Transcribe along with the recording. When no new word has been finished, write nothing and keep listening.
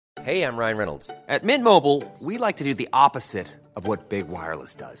Hey, I'm Ryan Reynolds. At Mint Mobile, we like to do the opposite of what Big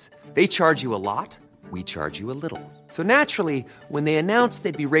Wireless does. They charge you a lot, we charge you a little. So naturally, when they announced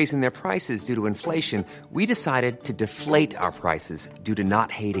they'd be raising their prices due to inflation, we decided to deflate our prices due to not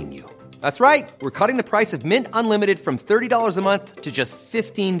hating you. That's right. We're cutting the price of Mint Unlimited from $30 a month to just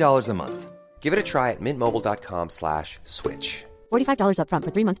 $15 a month. Give it a try at mintmobile.com/switch. $45 up front for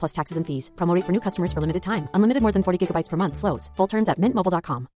 3 months plus taxes and fees. Promo rate for new customers for limited time. Unlimited more than 40 gigabytes per month. Slows full terms at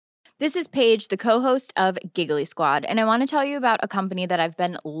mintmobile.com. This is Paige, the co-host of Giggly Squad, and I want to tell you about a company that I've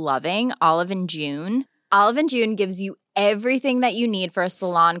been loving, Olive & June. Olive & June gives you everything that you need for a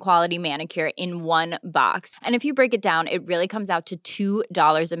salon-quality manicure in one box. And if you break it down, it really comes out to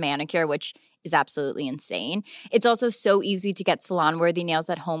 $2 a manicure, which is absolutely insane. It's also so easy to get salon-worthy nails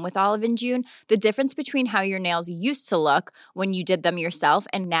at home with Olive & June. The difference between how your nails used to look when you did them yourself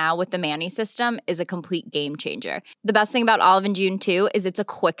and now with the Mani system is a complete game changer. The best thing about Olive & June, too, is it's a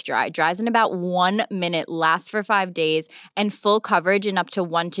quick dry. Dries in about 1 minute, lasts for 5 days, and full coverage in up to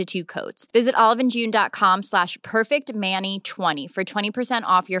 1 to 2 coats. Visit oliveandjune.com/perfectmani20 for 20%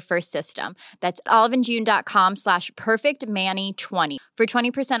 off your first system. That's oliveandjune.com/perfectmani20 for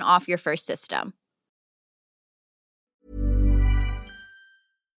 20% off your first system.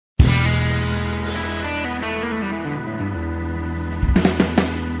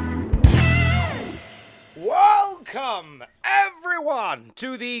 Welcome, everyone,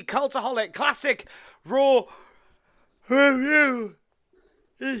 to the Cultaholic Classic Raw Review.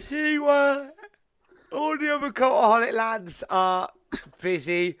 You see what? All the other Cultaholic lads are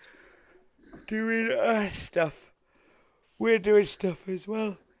busy doing stuff. We're doing stuff as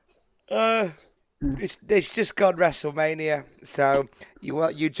well. It's just gone WrestleMania, so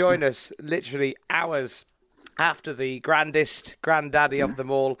you join us literally hours after the granddaddy of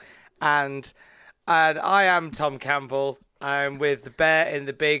them all, and I am Tom Campbell. I'm with the bear in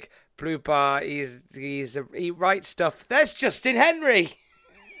the big blue bar. He writes stuff. There's Justin Henry.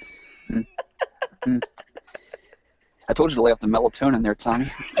 I told you to lay off the melatonin there, Tommy.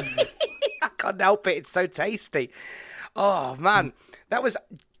 I can't help it. It's so tasty. Oh man, that was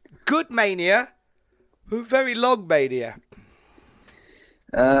good Mania. Very long Mania.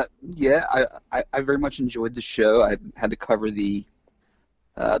 Yeah, I very much enjoyed the show. I had to cover the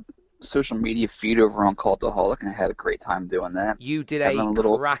social media feed over on Cultaholic, and I had a great time doing that. You did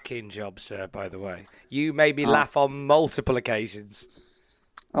a cracking job, sir, by the way. You made me laugh on multiple occasions.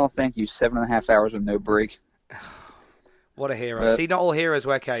 Oh, thank you. 7.5 hours with no break. What a hero. See, not all heroes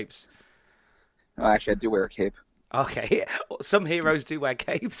wear capes. Oh, actually, I do wear a cape. Okay. Some heroes do wear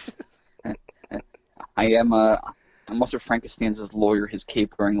capes. I'm also Frank Costanza's lawyer, his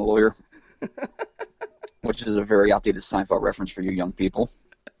cape-wearing lawyer, which is a very outdated Seinfeld reference for you young people.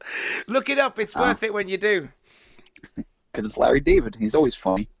 Look it up. It's worth it when you do. Because it's Larry David. He's always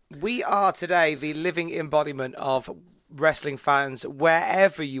funny. We are today the living embodiment of wrestling fans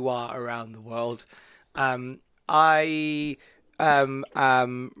wherever you are around the world. I am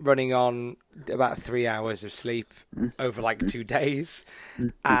running on about 3 hours of sleep over like 2 days.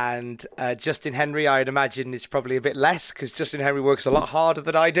 And Justin Henry, I'd imagine, is probably a bit less because Justin Henry works a lot harder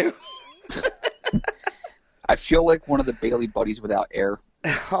than I do. I feel like one of the Bailey buddies without air.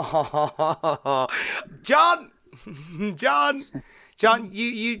 John,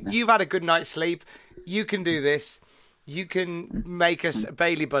 you've had a good night's sleep. You can do this. You can make us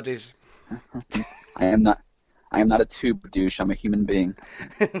Bailey buddies. I am not a tube douche. I'm a human being.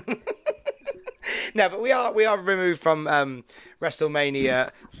 No, but we are removed from WrestleMania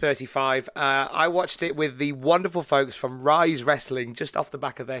 35. I watched it with the wonderful folks from Rise Wrestling just off the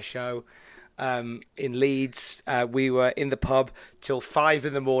back of their show in Leeds. We were in the pub till 5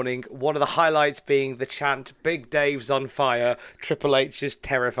 a.m. One of the highlights being the chant, "Big Dave's on fire, Triple H is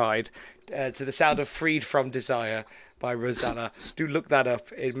terrified," to the sound of "Freed from Desire" by Rosanna. Do look that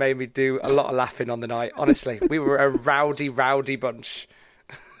up. It made me do a lot of laughing on the night. Honestly, we were a rowdy bunch.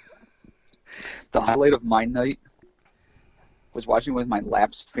 The highlight of my night was watching with my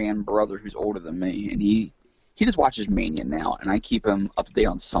Laps fan brother who's older than me, and he just watches Mania now, and I keep him up to date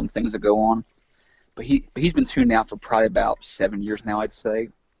on some things that go on. But he's been tuned out for probably about 7 years now, I'd say,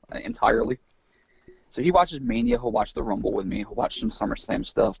 entirely. So he watches Mania, he'll watch the Rumble with me, he'll watch some SummerSlam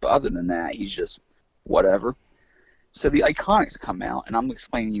stuff, but other than that, he's just whatever. So the Iconics come out, and I'm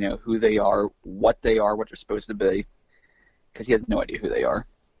explaining, who they are, what they're supposed to be, because he has no idea who they are.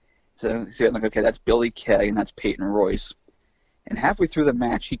 So I'm like, okay, that's Billy Kay, and that's Peyton Royce. And halfway through the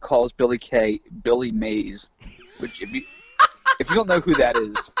match, he calls Billy Kay Billy Mays, which if you don't know who that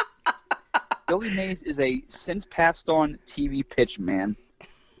is, Billy Mays is a since passed on TV pitch man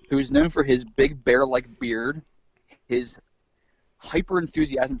who is known for his big bear-like beard, his hyper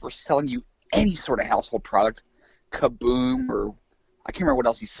enthusiasm for selling you any sort of household product, Kaboom, or I can't remember what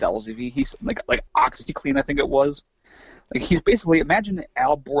else he sells. He's like OxyClean, I think it was. Like he's basically, imagine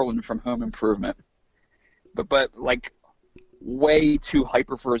Al Borland from Home Improvement, but like way too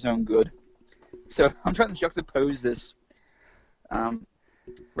hyper for his own good. So I'm trying to juxtapose this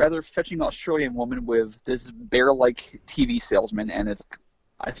rather fetching Australian woman with this bear-like TV salesman, and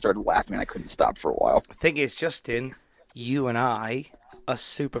I started laughing and I couldn't stop for a while. The thing is, Justin, you and I are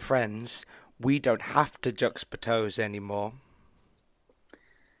super friends. We don't have to juxtapose anymore.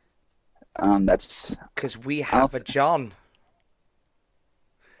 That's because we have a John.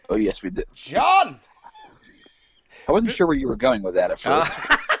 Oh yes, we did. John. I wasn't sure where you were going with that at first.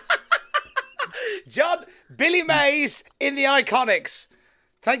 John, Billy Mays in the Iconics.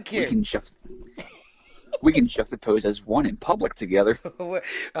 Thank you. We can juxtapose as one in public together.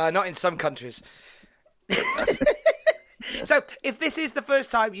 Not in some countries. So, if this is the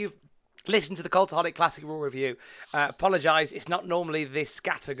first time you've listened to the Cultaholic Classic Raw review, apologise. It's not normally this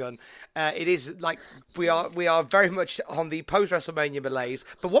scattergun. It is like we are very much on the post-WrestleMania malaise.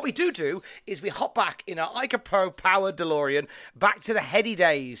 But what we do is we hop back in our Ica Pro powered DeLorean back to the heady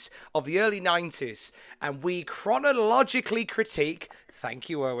days of the early 90s, and we chronologically critique, thank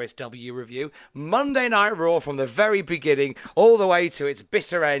you OSW review, Monday Night Raw from the very beginning all the way to its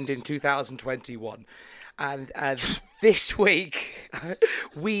bitter end in 2021. And this week,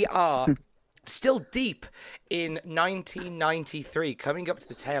 we are still deep in 1993, coming up to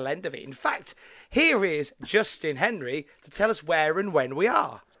the tail end of it. In fact, here is Justin Henry to tell us where and when we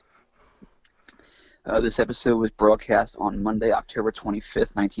are. This episode was broadcast on Monday, October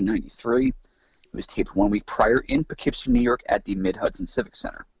 25th, 1993. It was taped 1 week prior in Poughkeepsie, New York at the Mid-Hudson Civic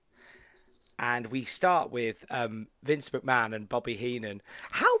Center. And we start with Vince McMahon and Bobby Heenan.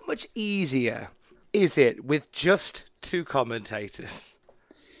 How much easier is it with just two commentators?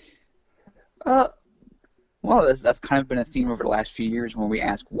 Well, that's kind of been a theme over the last few years when we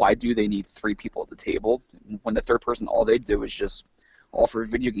ask why do they need three people at the table when the third person, all they do is just offer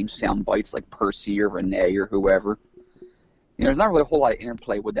video game sound bites like Percy or Renee or whoever. You know, there's not really a whole lot of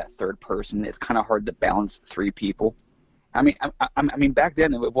interplay with that third person. It's kind of hard to balance three people. I mean, back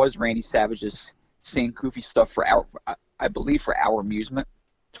then it was Randy Savage just saying goofy stuff for our amusement.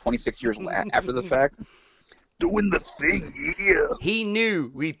 26 years after the fact. Doing the thing, yeah. He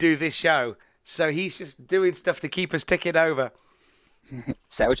knew we'd do this show, so he's just doing stuff to keep us ticking over.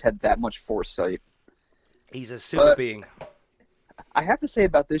 Savage had that much foresight. He's a super being. I have to say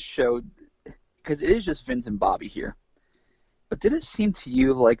about this show, because it is just Vince and Bobby here, but did it seem to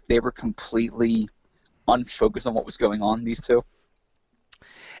you like they were completely unfocused on what was going on, these two?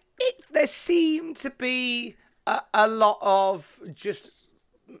 There seemed to be a lot of just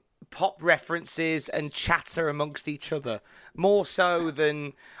pop references and chatter amongst each other, more so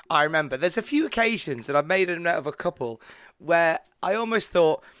than I remember. There's a few occasions, and I've made a note of a couple, where I almost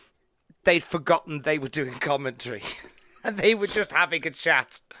thought they'd forgotten they were doing commentary and they were just having a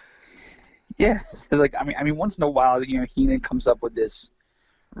chat. Yeah, like I mean, once in a while, you know, Heenan comes up with this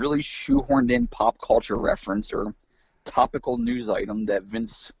really shoehorned in pop culture reference or topical news item that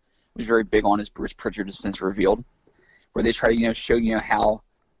Vince was very big on, as Bruce Pritchard has since revealed, where they try to, you know, show, you know, how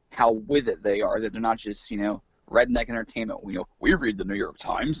with it they are, that they're not just, you know, redneck entertainment. You know, we read the New York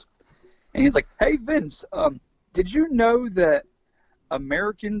Times. And he's like, hey, Vince, did you know that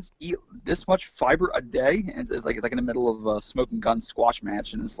Americans eat this much fiber a day? And it's like in the middle of a smoking gun squash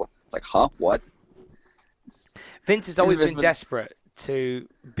match, and it's like, huh, what? Vince has always been desperate to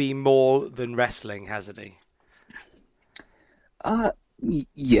be more than wrestling, hasn't he?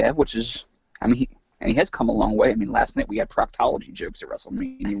 Yeah, which is, I mean, he has come a long way. I mean, last night we had proctology jokes at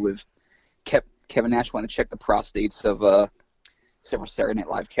WrestleMania with Kevin Nash wanting to check the prostates of several Saturday Night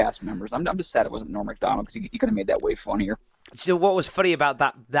Live cast members. I'm just sad it wasn't Norm Macdonald, because he could have made that way funnier. So what was funny about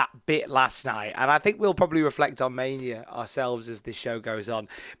that bit last night, and I think we'll probably reflect on Mania ourselves as this show goes on,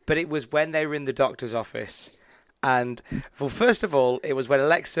 but it was when they were in the doctor's office. And, well, first of all, it was when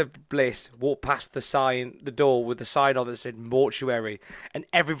Alexa Bliss walked past the door with the sign on that said mortuary, and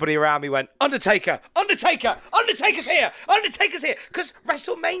everybody around me went, Undertaker! Undertaker! Undertaker's here! Undertaker's here! Because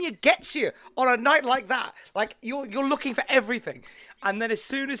WrestleMania gets you on a night like that. Like, you're looking for everything. And then as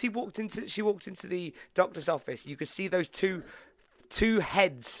soon as she walked into the doctor's office, you could see those two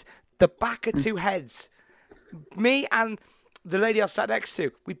heads, the back of two heads. Me and the lady I sat next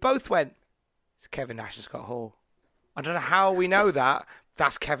to, we both went, it's Kevin Nash and Scott Hall. I don't know how we know that.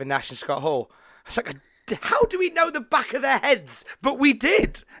 That's Kevin Nash and Scott Hall. It's like, how do we know the back of their heads? But we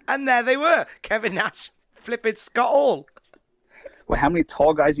did. And there they were. Kevin Nash flipping Scott Hall. Well, how many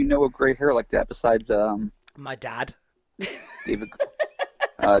tall guys you know with gray hair like that besides... My dad. David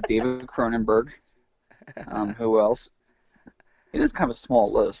David Cronenberg. Who else? It is kind of a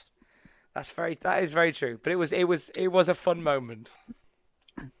small list. That is very true. But it was a fun moment.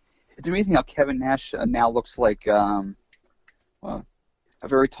 It's amazing how Kevin Nash now looks like a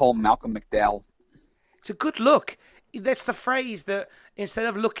very tall Malcolm McDowell. It's a good look. That's the phrase that instead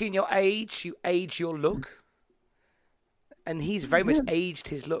of looking your age, you age your look. And he's very much aged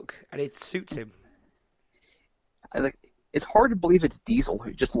his look, and it suits him. It's hard to believe it's Diesel,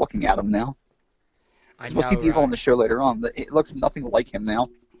 just looking at him now. We'll see Diesel on the show later on, but it looks nothing like him now.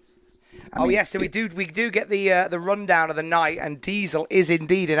 So we do get the rundown of the night, and Diesel is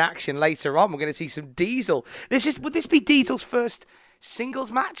indeed in action later on. We're going to see some Diesel. Would this be Diesel's first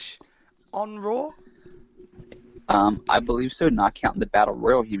singles match on Raw? I believe so, not counting the Battle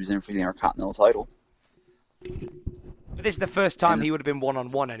Royal he was in for the Intercontinental title. But this is the first time he would have been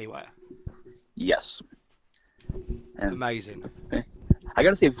one-on-one anywhere. Yes. And amazing. I got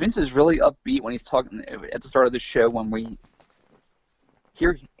to say, Vince is really upbeat when he's talking at the start of the show when we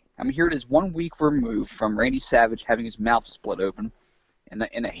hear. Here it is 1 week removed from Randy Savage having his mouth split open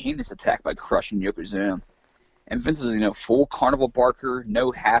in a heinous attack by Crush and Yokozuna. And Vince is, full Carnival Barker,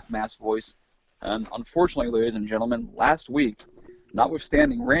 no half-mast voice. And unfortunately, ladies and gentlemen, last week,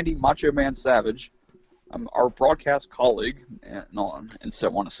 notwithstanding Randy Macho Man Savage, our broadcast colleague, and so on and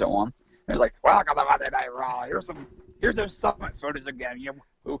so on, and he's like, "Welcome to Monday Night Raw. Here's those summit photos again.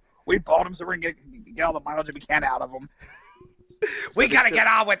 We bought them so we can get all the mileage we can out of them. We gotta get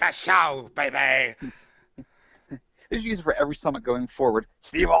on with the show, baby." This is used for every summit going forward.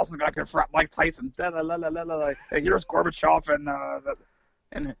 Steve Austin's gonna confront Mike Tyson. Here's Gorbachev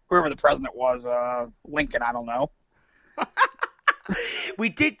and whoever the president was, Lincoln. I don't know. We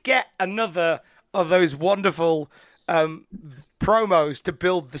did get another of those wonderful promos to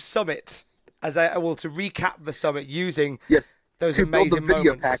build the summit, to recap the summit using those amazing build the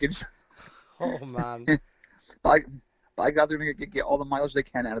video moments. Package. Oh man! By God, they're gonna get all the mileage they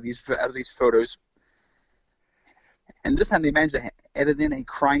can out of these photos. And this time they managed to edit in a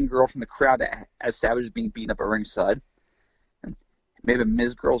crying girl from the crowd as Savage is being beaten up at ringside. And maybe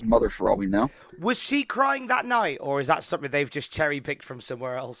Ms. Girl's mother, for all we know. Was she crying that night, or is that something they've just cherry-picked from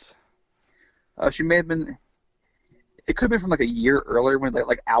somewhere else? She may have been. It could have been from like a year earlier when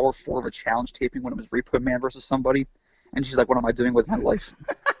like hour 4 of a challenge taping when it was Repo Man versus somebody, and she's like, "What am I doing with my life?"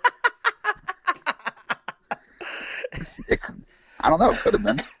 I don't know. It could have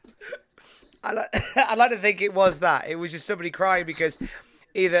been. I like to think it was that. It was just somebody crying because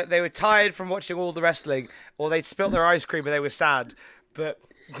either they were tired from watching all the wrestling, or they'd spilt their ice cream and they were sad. But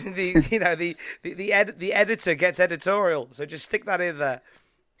the editor gets editorial, so just stick that in there.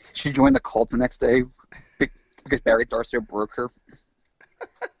 She joined the cult the next day because Barry Darsow broke her.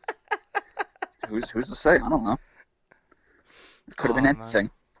 Who's to say? I don't know. It could have been anything.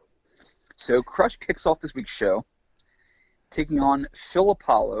 Man. So Crush kicks off this week's show, taking on Phil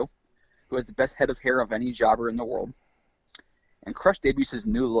Apollo, who has the best head of hair of any jobber in the world. And Crush debuts his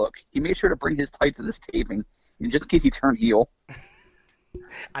new look. He made sure to bring his tights to this taping, just in case he turned heel.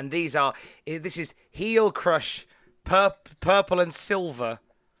 And this is heel Crush, purple and silver.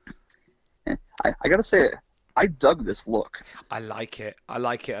 I gotta say, I dug this look. I like it. I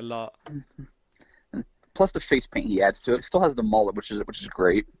like it a lot. Plus the face paint he adds to it. It still has the mullet, which is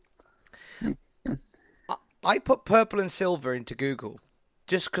great. I put purple and silver into Google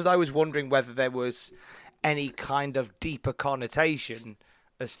just because I was wondering whether there was any kind of deeper connotation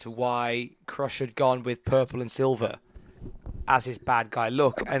as to why Crush had gone with purple and silver as his bad guy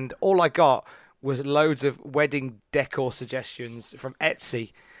look. And all I got was loads of wedding decor suggestions from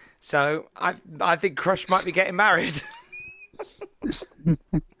Etsy. So I think Crush might be getting married.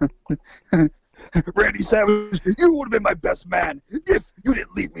 Randy Savage, you would have been my best man if you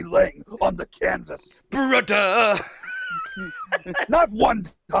didn't leave me laying on the canvas. Brother! Not one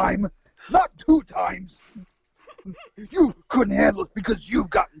time, not 2 times. You couldn't handle it because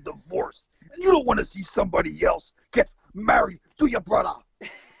you've gotten divorced, and you don't want to see somebody else get married to your brother.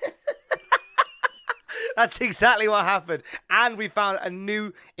 That's exactly what happened. And we found a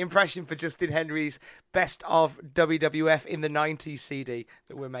new impression for Justin Henry's Best of WWF in the 90s CD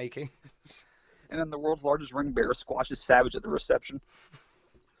that we're making. And then the world's largest ring bearer squashes Savage at the reception.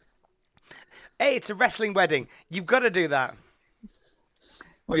 Hey, it's a wrestling wedding. You've got to do that.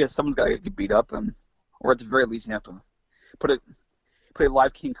 Well, yeah, someone's got to get beat up, or at the very least, you have to put a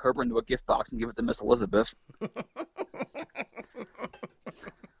live King Cobra into a gift box and give it to Miss Elizabeth.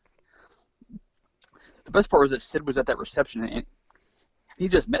 The best part was that Sid was at that reception, and he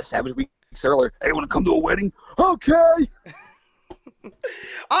just met Savage weeks earlier. Hey, want to come to a wedding? Okay!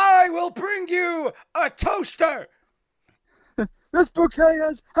 I will bring you a toaster! This bouquet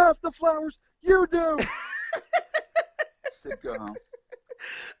has half the flowers you do. Sid, go home.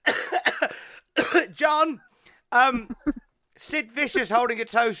 John, Sid Vicious holding a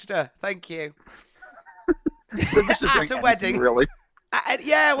toaster. Thank you. Sid Vicious At doing a wedding. anything, really.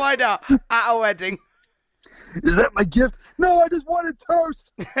 Yeah, why not? At a wedding. Is that my gift? No, I just wanted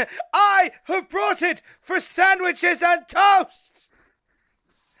toast. I have brought it for sandwiches and toast.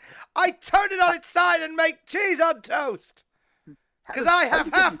 I turn it on its side and make cheese on toast. Because I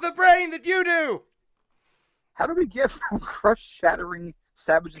have half the brain that you do. How do we get from Crush shattering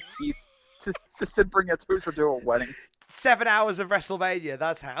Savage's teeth to Sid bringing a toaster to a wedding? 7 hours of WrestleMania,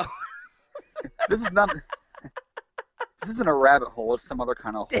 that's how. This is not. This isn't a rabbit hole. It's some other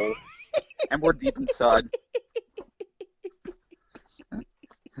kind of hole. And we're deep inside.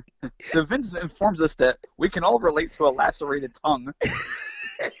 So Vince informs us that we can all relate to a lacerated tongue.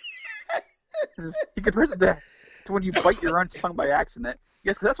 He compares it to when you bite your own tongue by accident.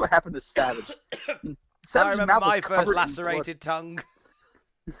 Yes, because that's what happened to Savage. I remember my first lacerated tongue.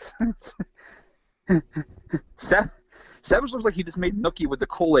 Savage looks like he just made Nookie with the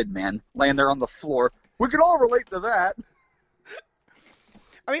Kool-Aid Man laying there on the floor. We can all relate to that.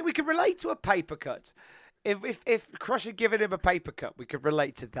 I mean, we can relate to a paper cut. If Crush had given him a paper cut, we could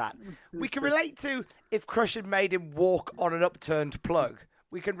relate to that. We can relate to if Crush had made him walk on an upturned plug.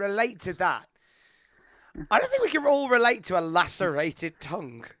 We can relate to that. I don't think we can all relate to a lacerated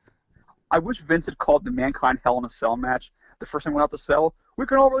tongue. I wish Vince had called the Mankind Hell in a Cell match the first time we went out to sell. We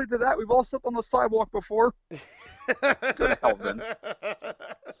can all relate to that. We've all slept on the sidewalk before. Go to hell, Vince.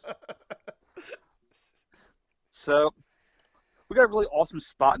 So, we got a really awesome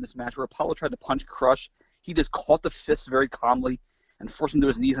spot in this match where Apollo tried to punch Crush. He just caught the fist very calmly and forced him to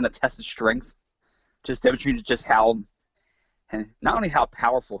his knees in a test of strength. Just demonstrated just how, and not only how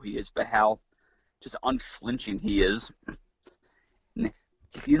powerful he is, but how just unflinching he is.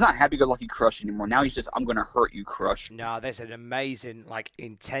 He's not happy-go-lucky Crush anymore. Now he's just, I'm going to hurt you, Crush. No, there's an amazing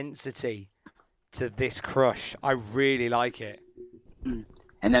intensity to this Crush. I really like it.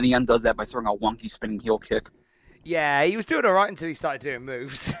 And then he undoes that by throwing a wonky spinning heel kick. Yeah, he was doing all right until he started doing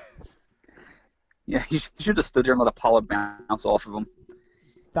moves. Yeah, he should have stood there and let Apollo bounce off of him.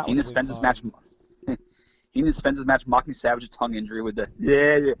 He didn't spend his match. He didn't spend his match mocking Savage's tongue injury with the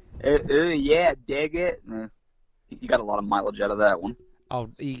yeah, dig it. He got a lot of mileage out of that one.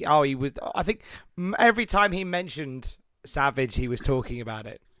 He was. I think every time he mentioned Savage, he was talking about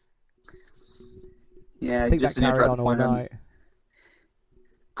it. Yeah, I think that carried on all night.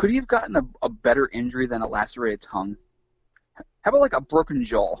 Could he have gotten a better injury than a lacerated tongue? How about like a broken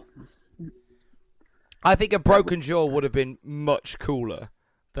jaw? I think a broken jaw would have been much cooler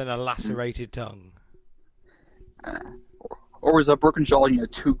than a lacerated tongue. Or was a broken jaw,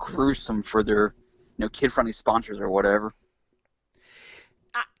 too gruesome for their, kid-friendly sponsors or whatever?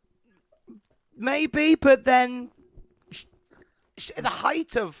 Maybe, but then the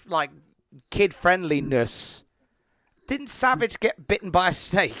height of kid-friendliness, didn't Savage get bitten by a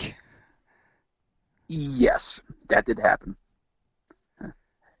snake? Yes, that did happen.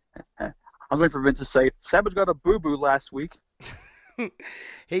 I'm waiting for Vince to say, Savage got a boo-boo last week.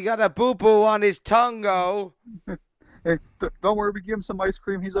 He got a boo-boo on his tongue, Hey, don't worry, we give him some ice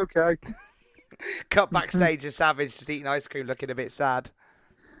cream. He's okay. Cut backstage of Savage just eating ice cream, looking a bit sad.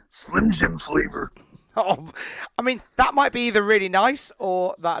 Slim Jim flavor. Oh, I mean, that might be either really nice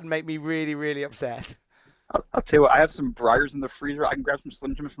or that'd make me really, really upset. I'll tell you what, I have some Breyers in the freezer. I can grab some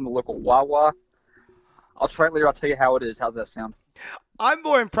Slim Jims from the local Wawa. I'll try it later. I'll tell you how it is. How's that sound? I'm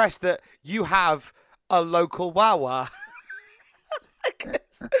more impressed that you have a local Wawa.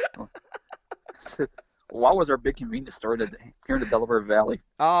 Wawa's our big convenience store here in the Delaware Valley.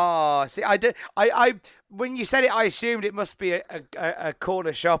 Oh, see, I did. I when you said it, I assumed it must be a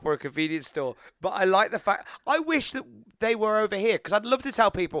corner shop or a convenience store. But I like the fact. I wish that they were over here because I'd love to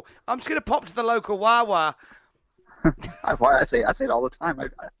tell people I'm just going to pop to the local Wawa. I say it all the time.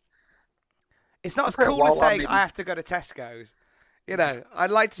 It's not as cool as saying I have to go to Tesco's.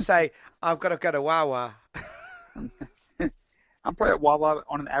 I'd like to say I've got to go to Wawa. I'm probably at Wawa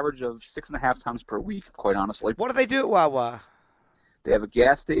on an average of 6.5 times per week, quite honestly. What do they do at Wawa? They have a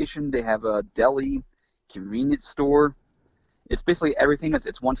gas station. They have a deli, convenience store. It's basically everything.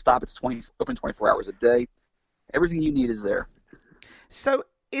 It's one stop. It's open 24 hours a day. Everything you need is there. So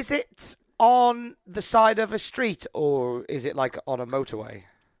is it on the side of a street or is it like on a motorway?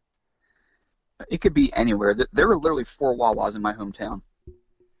 It could be anywhere. There are literally 4 Wawas in my hometown.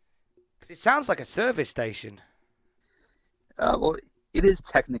 It sounds like a service station. Well, it is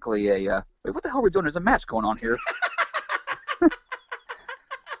technically a... wait, what the hell are we doing? There's a match going on here.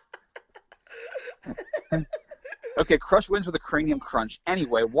 Okay, Crush wins with a cranium crunch.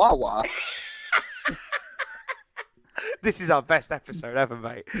 Anyway, Wawa. This is our best episode ever,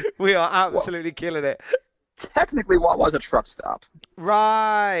 mate. We are absolutely killing it. Technically, Wawa's a truck stop.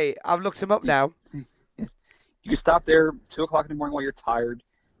 Right. I've looked them up now. You can stop there 2 o'clock in the morning while you're tired,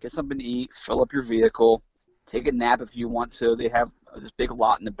 get something to eat, fill up your vehicle, take a nap if you want to. They have this big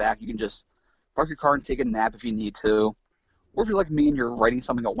lot in the back. You can just park your car and take a nap if you need to. Or if you're like me and you're writing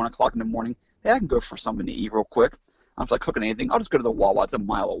something at 1 o'clock in the morning, hey, I can go for something to eat real quick. I'm just like cooking anything. I'll just go to the Wawa. It's a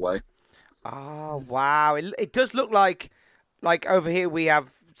mile away. Oh, wow. It does look like over here we have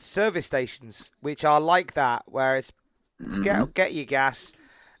service stations, which are like that, where it's get your gas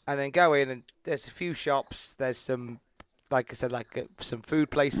and then go in, and there's a few shops. There's some, like I said, some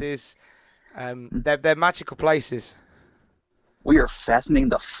food places. They're magical places. We are fascinating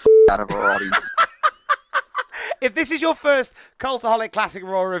the out of our audience. If this is your first Cultaholic Classic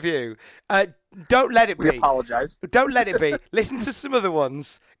Raw review, don't let it be. We apologize. Don't let it be. Listen to some other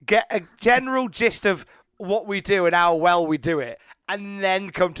ones. Get a general gist of what we do and how well we do it, and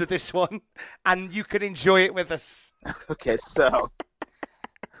then come to this one, and you can enjoy it with us. Okay, so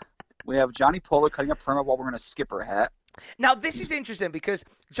we have Johnny Polo cutting a promo while we're in a skipper hat. Now, this is interesting because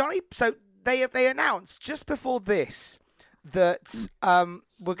so they announced just before this that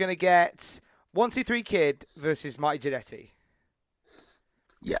we're going to get 1-2-3 Kid versus Mighty Jannetty.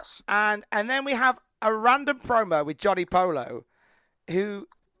 Yes. And then we have a random promo with Johnny Polo, who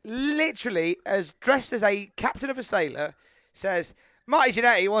literally, as dressed as a captain of a sailor, says, Mighty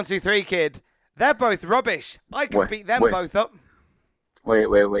Jannetty, 1-2-3 Kid, they're both rubbish. I could beat them both up.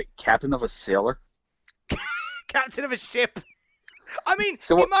 Wait. Captain of a sailor? Captain of a ship. I mean,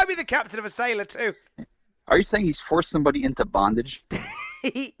 So he what- might be the captain of a sailor too. Are you saying he's forced somebody into bondage? Do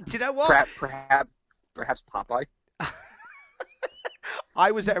you know what? Perhaps Popeye?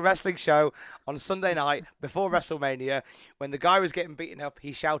 I was at a wrestling show on Sunday night before WrestleMania. When the guy was getting beaten up,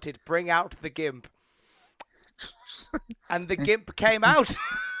 he shouted, "Bring out the Gimp." And the Gimp came out.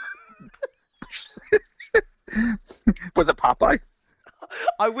 Was it Popeye?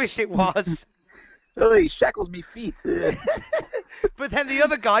 I wish it was. Oh, he shackles me feet. But then the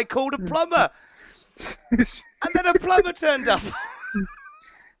other guy called a plumber. And then a plumber turned up.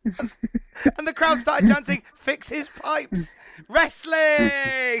 And the crowd started chanting, "Fix his pipes."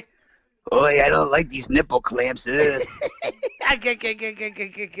 Wrestling! Oi, I don't like these nipple clamps. What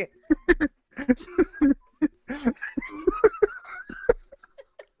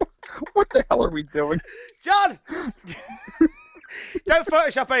the hell are we doing? John! Don't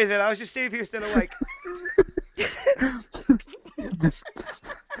Photoshop anything. I was just seeing if you were still awake. This-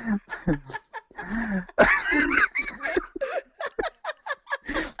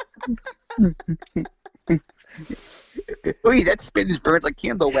 Wait, that spinach burns like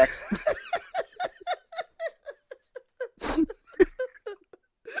candle wax.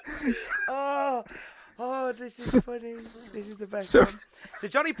 Oh, this is funny. This is the best So- one. So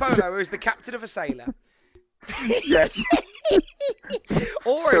Johnny Polo is the captain of a sailor. Yes.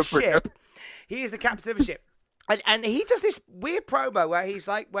 Or So a for- ship. He is the captain of a ship. And he does this weird promo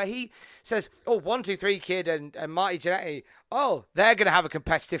where he says, "Oh, 1-2-3 Kid and Mighty Jannetty, oh, they're going to have a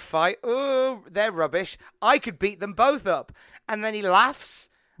competitive fight. Oh, they're rubbish. I could beat them both up." And then he laughs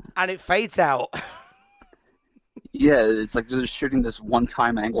and it fades out. Yeah, it's like they're just shooting this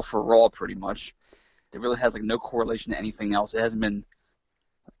one-time angle for Raw, pretty much. It really has like no correlation to anything else. It hasn't been.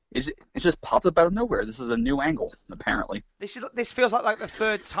 It just popped up out of nowhere. This is a new angle, apparently. This feels like the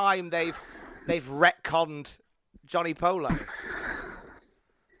third time they've retconned Johnny Polo.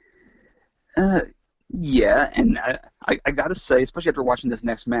 Yeah, and I gotta say, especially after watching this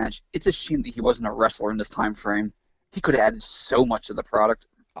next match, it's a shame that he wasn't a wrestler in this time frame. He could have added so much to the product.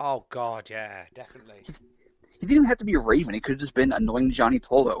 Oh God, yeah, definitely. He didn't even have to be Raven. He could have just been annoying Johnny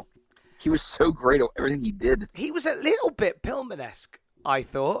Polo. He was so great at everything he did. He was a little bit Pillman-esque, I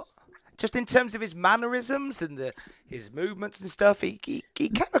thought. Just in terms of his mannerisms and his movements and stuff, he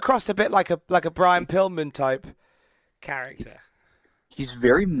came across a bit like a Brian Pillman type character. He's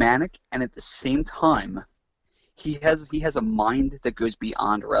very manic, and at the same time, he has a mind that goes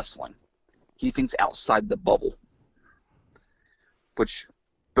beyond wrestling. He thinks outside the bubble, which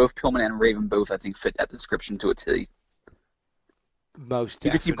both Pillman and Raven both, I think, fit that description to a T. Most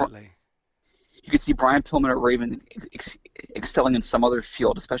You could see definitely. You could see Brian Pillman or Raven excelling in some other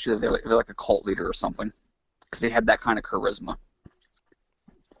field, especially if they're like a cult leader or something, because they had that kind of charisma.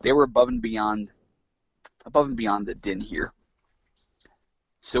 They were above and beyond the din here.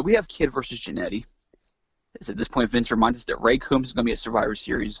 So we have Kid versus Jannetty. At this point, Vince reminds us that Ray Combs is going to be at Survivor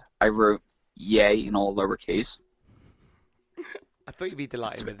Series. I wrote "yay" in all lowercase. I thought you'd be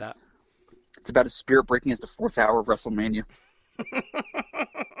delighted with that. It's about his spirit breaking as the 4th hour of WrestleMania.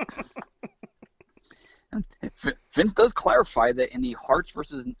 And Vince does clarify that in the Hearts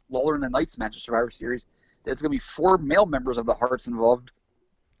versus Lawler and the Knights match of Survivor Series, that it's going to be 4 male members of the Hearts involved.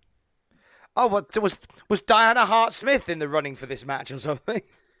 Oh, what was Diana Hart Smith in the running for this match or something?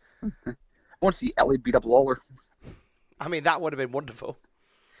 I want to see Ellie beat up Lawler. I mean, that would have been wonderful.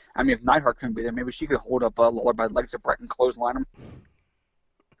 I mean, if Neidhart couldn't be there, maybe she could hold up Lawler by the legs of Brett and clothesline him.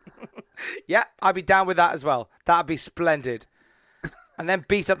 Yeah, I'd be down with that as well. That'd be splendid. And then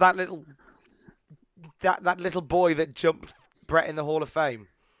beat up that little boy that jumped Brett in the Hall of Fame.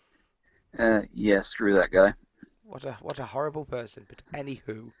 Yeah, screw that guy. What a horrible person. But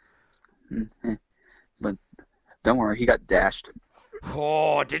anywho. But don't worry, he got dashed.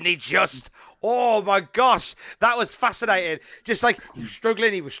 Oh, didn't he just? Oh my gosh, that was fascinating. Just like he was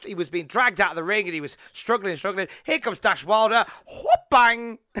struggling, he was being dragged out of the ring, and he was struggling. Here comes Dash Wilder, whoop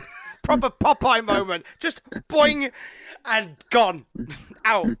bang, proper Popeye moment, just boing, and gone,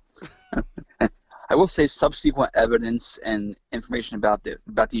 out. I will say, subsequent evidence and information about the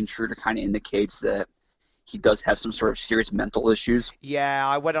intruder kind of indicates that he does have some sort of serious mental issues. Yeah,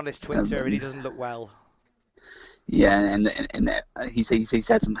 I went on his Twitter, and he doesn't look well. Yeah, and he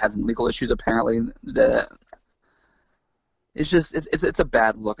had some legal issues apparently. That it's a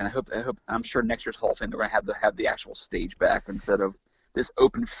bad look, and I hope I'm sure next year's Hall of Fame they're going to have the actual stage back instead of this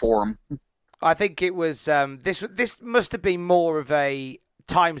open forum. I think it was this must have been more of a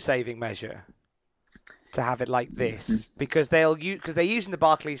time-saving measure to have it like this, because they're using the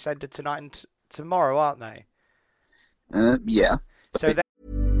Barclays Center tonight and tomorrow, aren't they? Yeah. So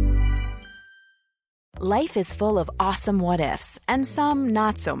Life is full of awesome what-ifs, and some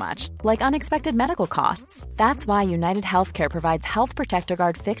not so much, like unexpected medical costs. That's why United Healthcare provides Health Protector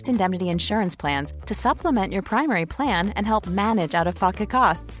Guard fixed indemnity insurance plans to supplement your primary plan and help manage out-of-pocket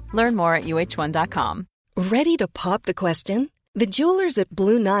costs. Learn more at uh1.com. Ready to pop the question? The jewelers at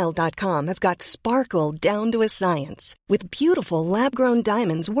BlueNile.com have got sparkle down to a science with beautiful lab-grown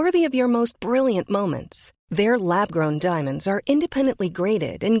diamonds worthy of your most brilliant moments. Their lab-grown diamonds are independently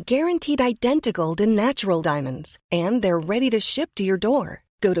graded and guaranteed identical to natural diamonds, and they're ready to ship to your door.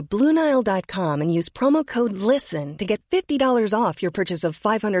 Go to BlueNile.com and use promo code LISTEN to get $50 off your purchase of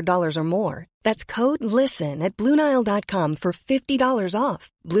 $500 or more. That's code LISTEN at BlueNile.com for $50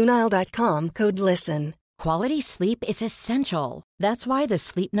 off. BlueNile.com, code LISTEN. Quality sleep is essential. That's why the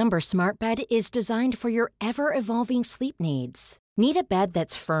Sleep Number Smart Bed is designed for your ever-evolving sleep needs. Need a bed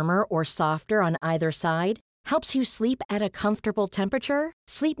that's firmer or softer on either side? Helps you sleep at a comfortable temperature?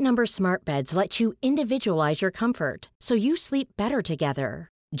 Sleep Number Smart Beds let you individualize your comfort, so you sleep better together.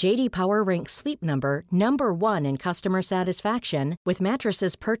 J.D. Power ranks Sleep Number number 1 in customer satisfaction with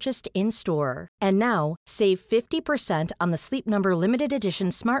mattresses purchased in-store. And now, save 50% on the Sleep Number Limited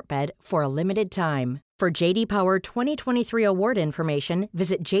Edition Smart Bed for a limited time. For J.D. Power 2023 award information,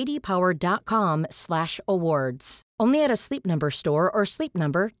 visit jdpower.com/awards. Only at a Sleep Number store or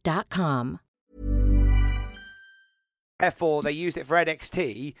sleepnumber.com. Therefore, they used it for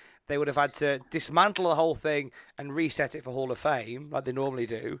NXT. They would have had to dismantle the whole thing and reset it for Hall of Fame, like they normally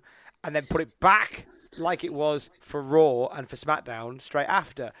do, and then put it back like it was for Raw and for SmackDown straight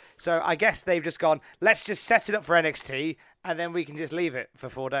after. So I guess they've just gone, let's just set it up for NXT, and then we can just leave it for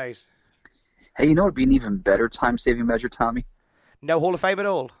 4 days. Hey, you know what would be an even better time-saving measure, Tommy? No Hall of Fame at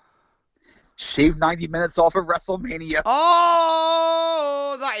all. Shave 90 minutes off of WrestleMania.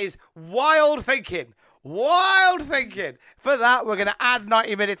 Oh, that is wild thinking. Wild thinking. For that, we're going to add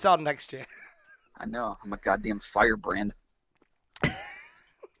 90 minutes on next year. I know. I'm a goddamn firebrand.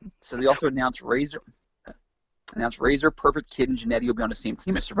 So they also announced Razor, Perfect Kid, and Jannetty will be on the same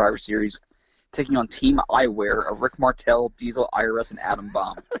team at Survivor Series, taking on Team Eyewear of Rick Martel, Diesel, IRS, and Adam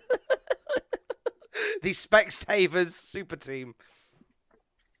Bomb. The Specsavers super team.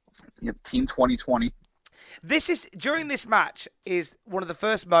 Yep, Team 2020. During this match is one of the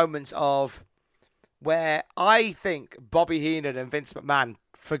first moments of where I think Bobby Heenan and Vince McMahon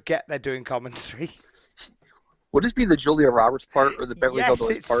forget they're doing commentary. Would this be the Julia Roberts part or the Beverly Hillbillies part?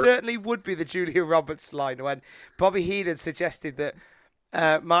 Yes, it certainly would be the Julia Roberts line when Bobby Heenan suggested that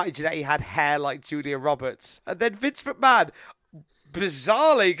Marty Jannetty had hair like Julia Roberts. And then Vince McMahon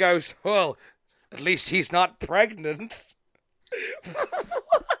bizarrely goes, well, at least he's not pregnant.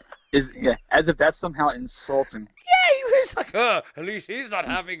 As if that's somehow insulting. Yeah, he was like, at least he's not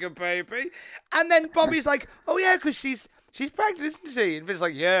having a baby. And then Bobby's like, oh yeah, because she's pregnant, isn't she? And Vince's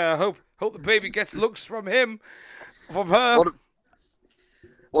like, yeah, I hope the baby gets looks from her. Well,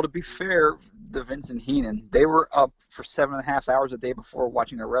 to be fair, the Vince and Heenan, they were up for 7.5 hours a day before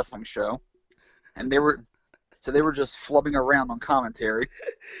watching a wrestling show, and they were So they were just flubbing around on commentary.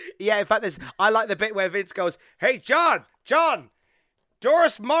 Yeah, in fact, I like the bit where Vince goes, "Hey, John,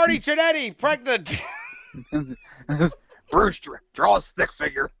 Doris Marty Jannetty pregnant." Bruce, draw a stick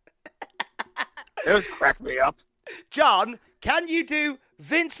figure. It was crack me up. John, can you do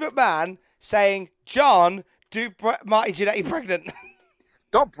Vince McMahon saying, "John, do Marty Jannetty pregnant"?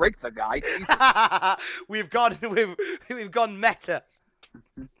 Don't break the guy. Jesus. we've gone meta.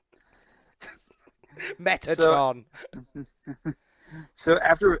 Metatron. So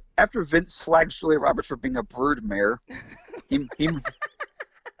after Vince slags Julia Roberts for being a broodmare,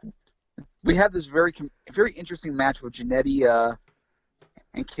 we have this very interesting match with Jannetty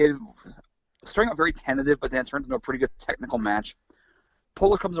and Kid starting out very tentative, but then it turns into a pretty good technical match.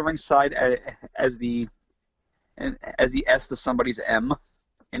 Polo comes to ringside as the S to somebody's M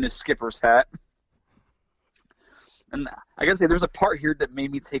in his skipper's hat. And I gotta say, there's a part here that made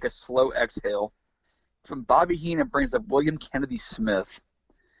me take a slow exhale. From Bobby Heenan brings up William Kennedy Smith.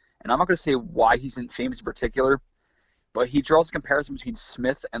 And I'm not going to say why he's famous in particular, but he draws a comparison between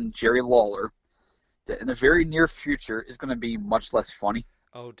Smith and Jerry Lawler that in the very near future is going to be much less funny.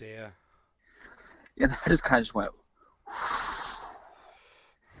 Oh, dear. And I just kind of went...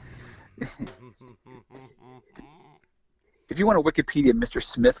 If you want to Wikipedia Mr.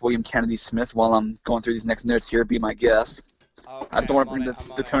 Smith, William Kennedy Smith, while I'm going through these next notes here, be my guest. Okay, I just don't want to bring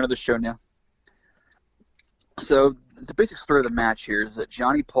the tone of the show now. So the basic story of the match here is that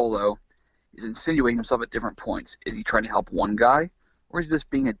Johnny Polo is insinuating himself at different points. Is he trying to help one guy, or is he just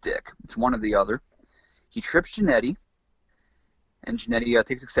being a dick? It's one or the other. He trips Jannetty, and Jannetty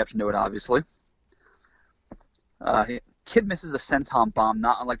takes exception to it, obviously. Kid misses a senton bomb,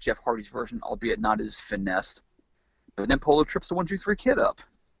 not unlike Jeff Hardy's version, albeit not as finessed. But then Polo trips the 1-2-3 Kid up.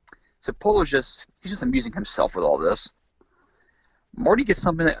 So Polo's he's just amusing himself with all this. Marty gets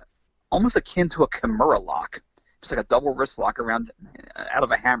something almost akin to a Kimura lock. Just like a double wrist lock out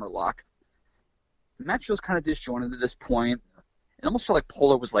of a hammer lock. The match was kind of disjointed at this point. It almost felt like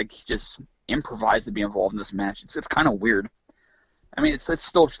Polo was like he just improvised to be involved in this match. It's kind of weird. I mean, it's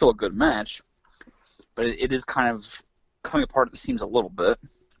still a good match, but it is kind of coming apart at the seams a little bit.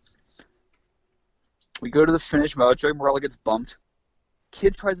 We go to the finish mode. Joey Morella gets bumped.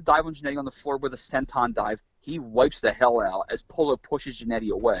 Kid tries to dive on Jannetty on the floor with a senton dive. He wipes the hell out as Polo pushes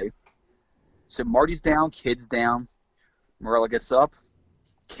Jannetty away. So Marty's down, Kid's down. Morella gets up,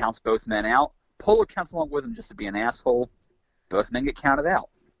 counts both men out. Polo counts along with him just to be an asshole. Both men get counted out.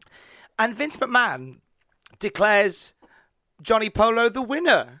 And Vince McMahon declares Johnny Polo the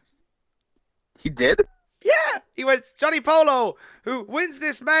winner. He did? Yeah, he went, Johnny Polo, who wins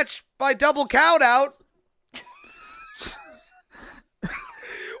this match by double count out.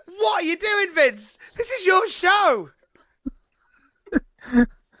 What are you doing, Vince? This is your show.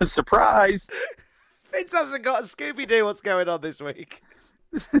 Surprise! Vince hasn't got a Scooby-Doo what's going on this week.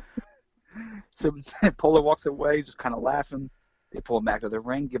 So Polo walks away, just kind of laughing. They pull him back to the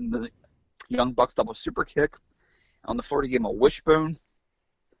ring, give him the Young Bucks double super kick. On the floor, he gave him a wishbone.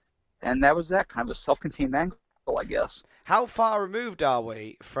 And that was that, kind of a self-contained angle, I guess. How far removed are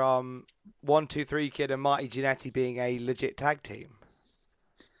we from 1-2-3 Kid and Marty Jannetty being a legit tag team?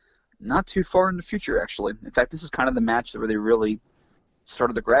 Not too far in the future, actually. In fact, this is kind of the match where they really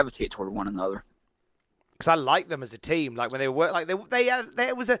started to gravitate toward one another. Because I like them as a team. Like when they were, like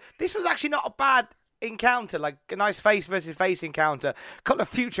this was actually not a bad encounter. Like a nice face versus face encounter. A couple of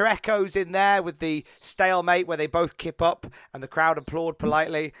future echoes in there with the stalemate where they both kip up and the crowd applaud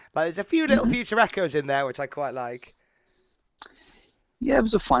politely. Like there's a few little future echoes in there which I quite like. Yeah, it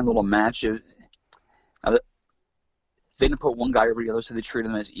was a fine little match. They didn't put one guy over the other, so they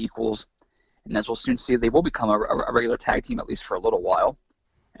treated them as equals. And as we'll soon see, they will become a regular tag team, at least for a little while.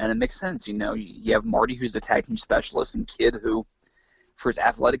 And it makes sense, you know. You have Marty, who's the tag team specialist, and Kid, who, for as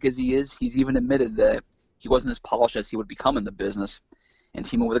athletic as he is, he's even admitted that he wasn't as polished as he would become in the business. And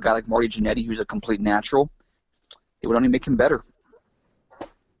teaming with a guy like Marty Jannetty, who's a complete natural, it would only make him better.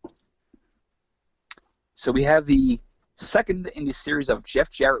 So we have the second in the series of Jeff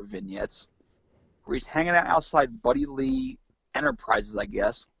Jarrett vignettes, where he's hanging out outside Buddy Lee Enterprises, I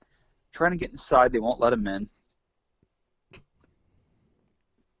guess, trying to get inside. They won't let him in.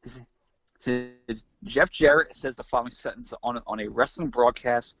 Jeff Jarrett says the following sentence on a wrestling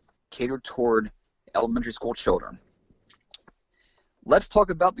broadcast catered toward elementary school children. Let's talk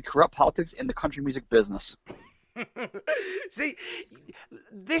about the corrupt politics in the country music business. See,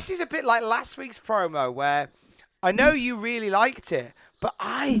 this is a bit like last week's promo where I know you really liked it, but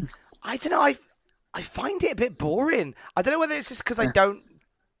I don't know, I find it a bit boring. I don't know whether it's just because I don't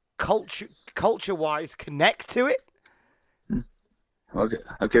culture-wise connect to it.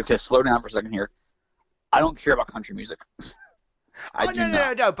 Okay. Slow down for a second here. I don't care about country music.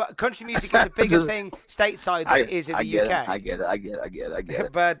 No. But country music is a bigger thing stateside than it is in the UK. I get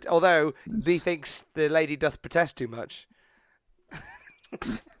it. But although he thinks the lady doth protest too much.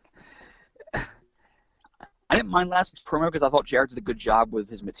 I didn't mind last week's promo because I thought Jarrett did a good job with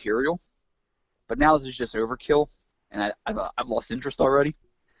his material. But now this is just overkill, and I've lost interest already.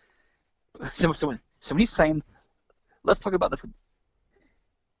 So when he's saying, let's talk about the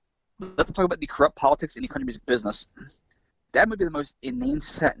corrupt politics in the country music business, that might be the most inane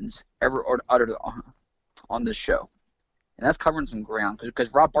sentence ever uttered on this show. And that's covering some ground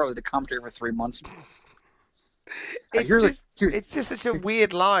because Rob Bartlett did the commentary for 3 months. It's just such a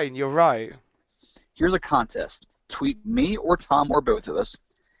weird line. You're right. Here's a contest. Tweet me or Tom or both of us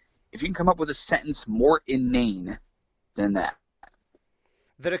if you can come up with a sentence more inane than that.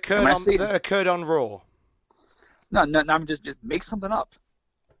 That occurred on Raw. No, I'm just make something up.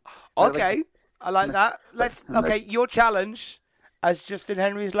 Okay, I like that. Your challenge, as Justin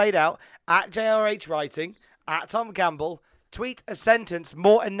Henry's laid out, at JRH Writing, at Tom Campbell, tweet a sentence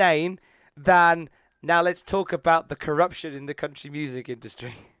more inane than, now let's talk about the corruption in the country music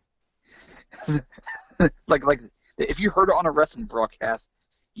industry. like if you heard it on a wrestling broadcast,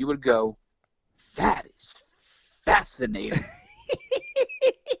 you would go, that is fascinating.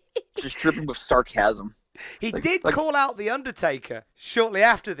 Just dripping with sarcasm. He did call out The Undertaker shortly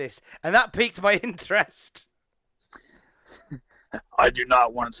after this, and that piqued my interest. I do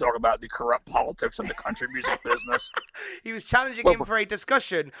not want to talk about the corrupt politics of the country music business. He was challenging him for a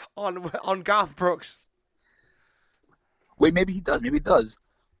discussion on Garth Brooks. Wait, maybe he does.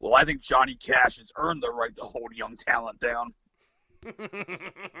 Well, I think Johnny Cash has earned the right to hold young talent down.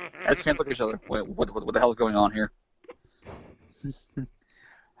 As fans look at each other, wait, what the hell is going on here?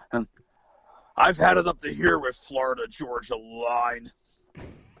 I've had it up to here with Florida-Georgia line.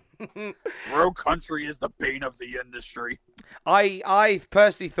 Bro country is the bane of the industry. I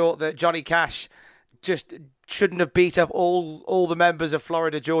personally thought that Johnny Cash just shouldn't have beat up all the members of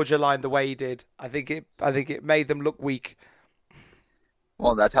Florida-Georgia line the way he did. I think it made them look weak.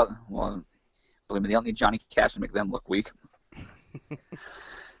 Well, believe me, they don't need Johnny Cash to make them look weak.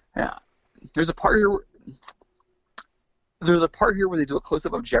 Yeah. There's a part here where they do a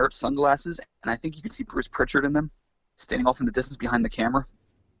close-up of Jarrett's sunglasses, and I think you can see Bruce Pritchard in them, standing off in the distance behind the camera.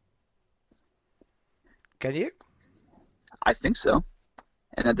 Can you? I think so.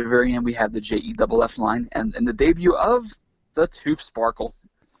 And at the very end, we have the JEFF line and the debut of the Tooth Sparkle.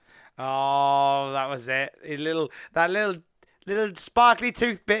 Oh, that was it. That little sparkly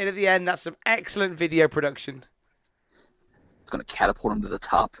tooth bit at the end. That's some excellent video production. It's going to catapult him to the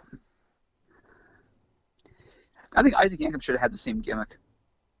top. I think Isaac Yankem should have had the same gimmick.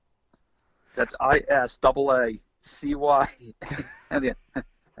 That's ISAACY.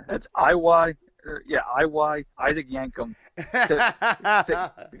 That's IY. IY. Isaac Yankem.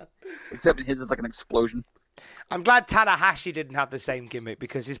 Except in his, it's like an explosion. I'm glad Tanahashi didn't have the same gimmick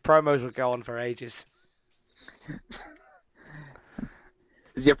because his promos would go on for ages.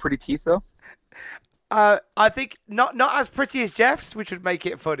 Does he have pretty teeth, though? I think not as pretty as Jeff's, which would make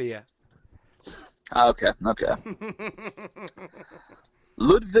it funnier. Okay.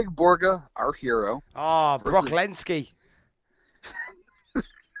 Ludwig Borga, our hero. Oh, Brock Lesnar.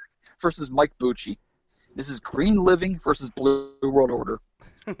 Versus Mike Bucci. This is Green Living versus Blue World Order.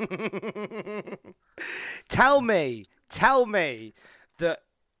 Tell me that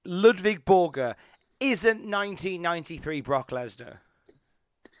Ludwig Borga isn't 1993 Brock Lesnar.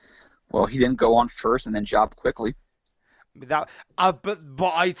 Well, he didn't go on first and then job quickly. But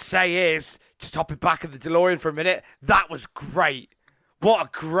what I'd say is, just hopping back in the DeLorean for a minute, that was great. What a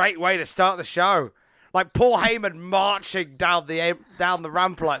great way to start the show. Like Paul Heyman marching down the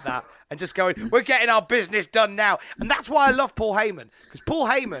ramp like that and just going, we're getting our business done now. And that's why I love Paul Heyman, because Paul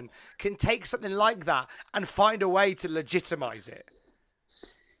Heyman can take something like that and find a way to legitimize it.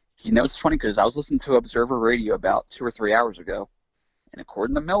 You know, it's funny because I was listening to Observer Radio about 2 or 3 hours ago, and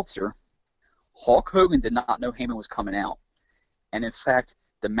according to Meltzer, Hulk Hogan did not know Heyman was coming out. And in fact,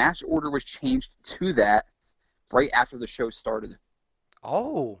 the match order was changed to that right after the show started.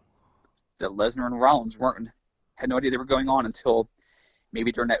 Oh. That Lesnar and Rollins had no idea they were going on until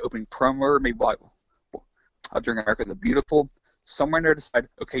maybe during that opening promo, or maybe during America the Beautiful. Somewhere in there decided,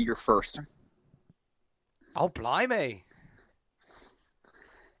 okay, you're first. Oh, blimey.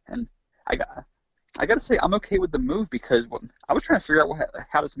 And I got to say, I'm okay with the move because I was trying to figure out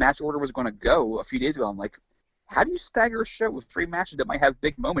how this match order was going to go a few days ago. I'm like, how do you stagger a show with 3 matches that might have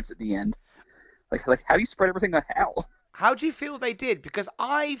big moments at the end? Like how do you spread everything out? How do you feel they did? Because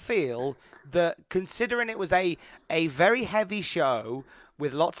I feel that considering it was a very heavy show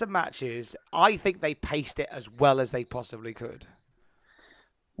with lots of matches. I think they paced it as well as they possibly could.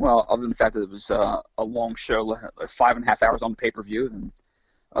 Well, other than the fact that it was a long show, like 5.5 hours on the pay-per-view, and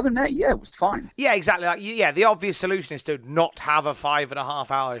other than that, yeah, it was fine. Yeah, exactly. Like, yeah, the obvious solution is to not have a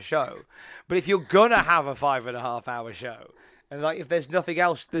 5.5 hour show. But if you're gonna have a 5.5 hour show, and like if there's nothing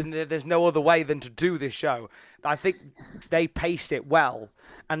else, then there's no other way than to do this show. I think they paced it well,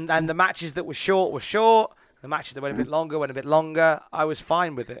 and the matches that were short were short. The matches that went a bit longer went a bit longer. I was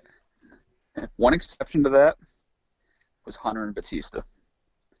fine with it. One exception to that was Hunter and Batista.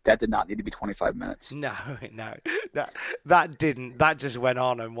 That did not need to be 25 minutes. No, that didn't. That just went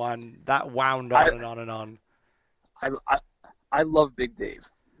on and on. That wound on and on and on. I love Big Dave.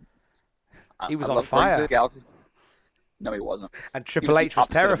 He was on fire. No, he wasn't. And Triple H was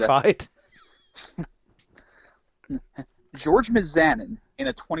terrified. George Mizanin in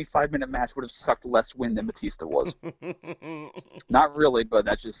a 25-minute match would have sucked less wind than Batista was. Not really, but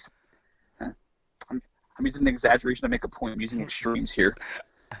that's just... I'm using an exaggeration to make a point. I'm using extremes here.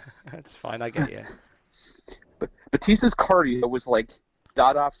 That's fine, I get you. But Batista's cardio was like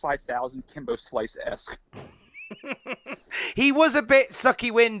Dada 5000 Kimbo Slice-esque. He was a bit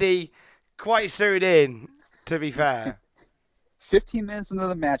sucky-windy quite soon in, to be fair. 15 minutes into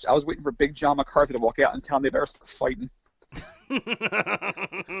the match, I was waiting for Big John McCarthy to walk out and tell him they better start fighting.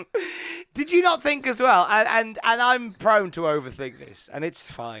 Did you not think as well? And I'm prone to overthink this, and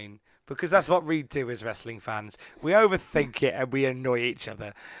it's fine. Because that's what we do as wrestling fans. We overthink it and we annoy each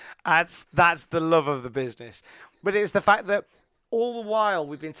other. That's the love of the business. But it's the fact that all the while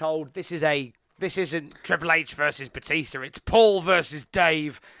we've been told this isn't Triple H versus Batista. It's Paul versus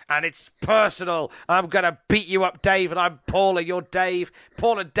Dave, and it's personal. I'm going to beat you up, Dave, and I'm Paul and you're Dave.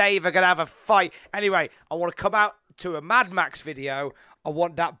 Paul and Dave are going to have a fight. Anyway, I want to come out to a Mad Max video. I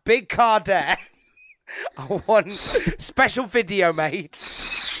want that big car there. I want special video, mate.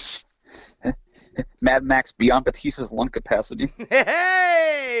 Mad Max beyond Batista's lung capacity.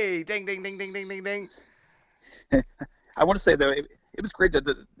 Hey! Ding, ding, ding, ding, ding, ding, ding. I want to say, though, it was great that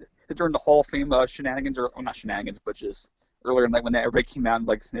during the Hall of Fame shenanigans, or well, not shenanigans, but just earlier in the night when everybody came out and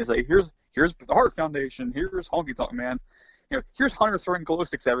it's like, here's the Hart Foundation, here's Honky Tonk Man, here's Hunter throwing glow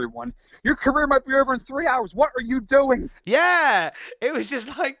sticks at everyone. Your career might be over in 3 hours. What are you doing? Yeah, it was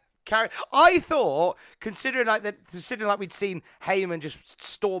just like. I thought, considering like we'd seen Heyman just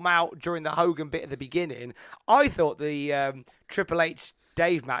storm out during the Hogan bit at the beginning, I thought the Triple H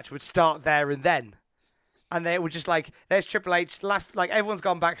Dave match would start there and then, and they were just like, "There's Triple H." Everyone's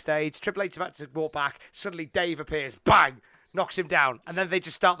gone backstage. Triple H is about to walk back. Suddenly, Dave appears, bang, knocks him down, and then they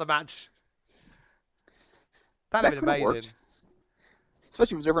just start the match. That'd have been amazing. Worked. Especially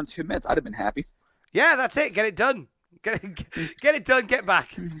if it was over in 2 minutes, I'd have been happy. Yeah, that's it. Get it done. Get it done. Get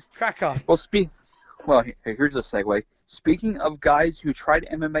back. Crack on. Well, here's a segue. Speaking of guys who tried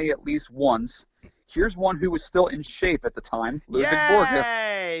MMA at least once, here's one who was still in shape at the time. Ludwig Borga.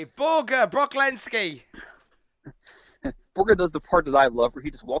 Yay! Borga, Brock Lesnar. Borga does the part that I love, where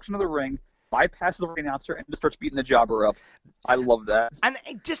he just walks into the ring, bypasses the ring announcer, and just starts beating the jobber up. I love that. And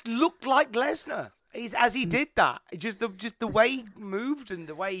it just looked like Lesnar as he did that. Just the way he moved and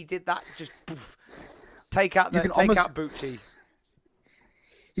the way he did that, just poof. Take out Bucci.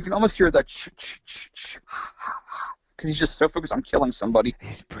 You can almost hear that because he's just so focused on killing somebody.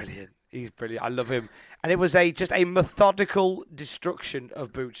 He's brilliant. I love him. And it was just a methodical destruction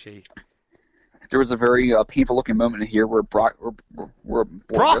of Bucci. There was a very painful looking moment here where Brock.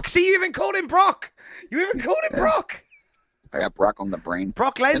 Brock? See, you even called him Brock. Brock. I got Brock on the brain.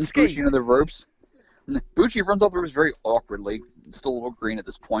 Brock Lesnar. Bucci into the ropes. Bucci runs off the ropes very awkwardly. Still a little green at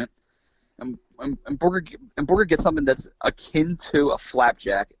this point. And Borga gets something that's akin to a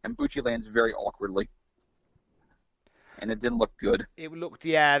flapjack, and Bucci lands very awkwardly. And it didn't look good. It looked,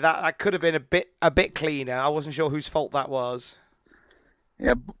 yeah, that could have been a bit cleaner. I wasn't sure whose fault that was.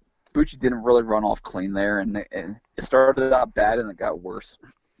 Yeah, Bucci didn't really run off clean there, and it started out bad, and it got worse.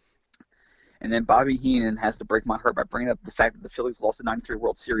 And then Bobby Heenan has to break my heart by bringing up the fact that the Phillies lost the '93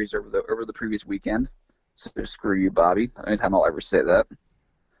 World Series over the previous weekend. So screw you, Bobby. Anytime I'll ever say that.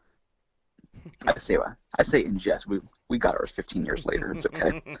 I say in jest. We got ours 15 years later. It's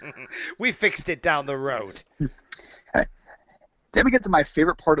okay. We fixed it down the road. Right. Then we get to my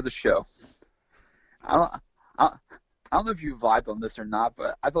favorite part of the show. I don't know if you vibed on this or not,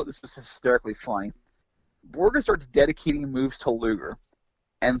 but I thought this was hysterically funny. Borga starts dedicating moves to Luger.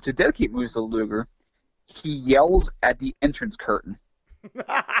 And to dedicate moves to Luger, he yells at the entrance curtain.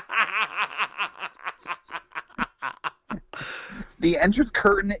 The entrance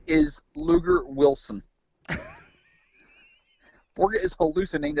curtain is Luger Wilson. Borga is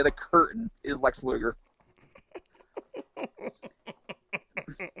hallucinating that a curtain is Lex Luger.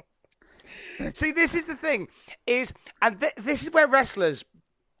 See, this is the thing, this is where wrestlers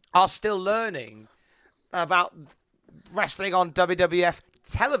are still learning about wrestling on WWF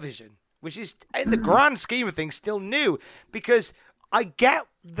television, which is, in the grand scheme of things, still new, because I get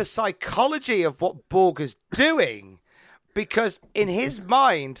the psychology of what Borger's doing, because in his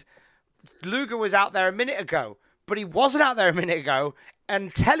mind, Luger was out there a minute ago, but he wasn't out there a minute ago,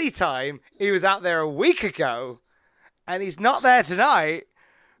 and Teletime, he was out there a week ago, and he's not there tonight.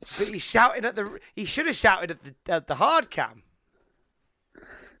 But he's shouting he should have shouted at the hard cam.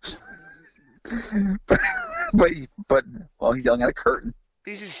 but he's yelling at a curtain.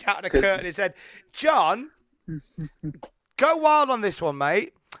 He's just shouting at a curtain. He said, "John, go wild on this one,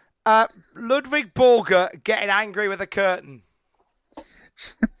 mate. Ludwig Borger getting angry with a curtain.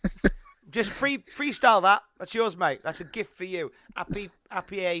 Just freestyle that. That's yours, mate. That's a gift for you.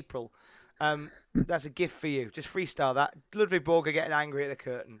 Happy April. That's a gift for you. Just freestyle that. Ludwig Borger getting angry at the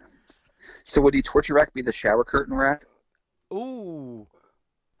curtain." So would the torture rack be the shower curtain rack? Ooh.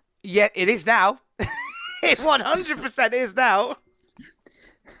 Yeah, it is now. It 100% is now.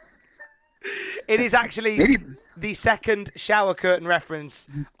 It is actually the second shower curtain reference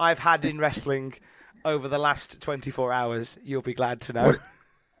I've had in wrestling over the last 24 hours. You'll be glad to know.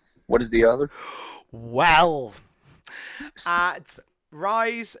 What is the other? Well, at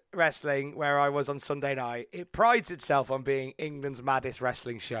Rise Wrestling, where I was on Sunday night, it prides itself on being England's maddest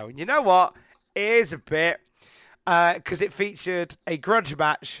wrestling show. And you know what? It is a bit, because it featured a grudge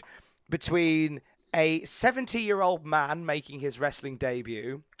match between a 70-year-old man making his wrestling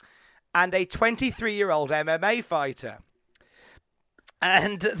debut and a 23-year-old MMA fighter.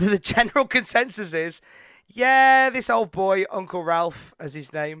 And the general consensus is, yeah, this old boy, Uncle Ralph, as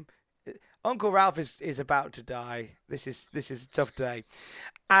his name, Uncle Ralph is about to die. This is a tough day.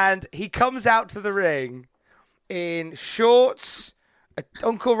 And he comes out to the ring in shorts, an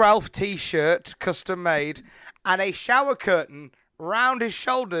Uncle Ralph t-shirt, custom made, and a shower curtain round his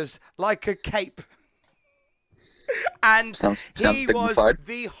shoulders like a cape. And he was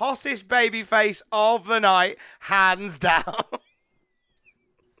the hottest babyface of the night, hands down.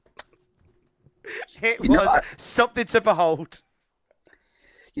 It was something to behold.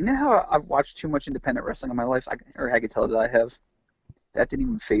 You know how I've watched too much independent wrestling in my life? I can tell that I have. That didn't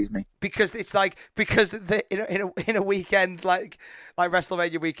even faze me. Because it's like, in a weekend like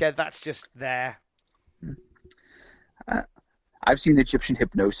WrestleMania weekend, that's just there. I've seen the Egyptian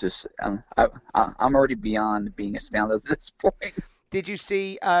hypnosis. I'm already beyond being astounded at this point. Did you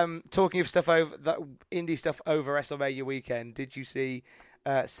see, talking of stuff over that indie stuff over WrestleMania weekend? Did you see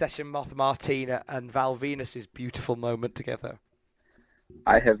Session Moth Martina and Val Venus's beautiful moment together?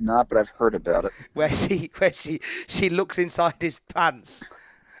 I have not, but I've heard about it. Where she looks inside his pants,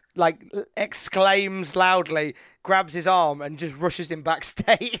 like exclaims loudly, grabs his arm, and just rushes him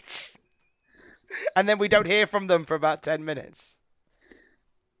backstage. And then we don't hear from them for about 10 minutes.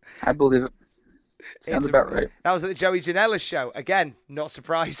 I believe it. Sounds about right. That was at the Joey Janela show. Again, not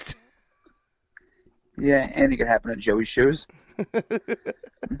surprised. Yeah, anything could happen at Joey's shows.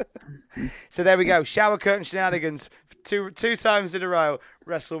 So there we go. Shower curtain shenanigans two times in a row.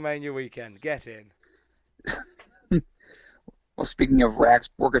 WrestleMania weekend. Get in. Well, speaking of racks,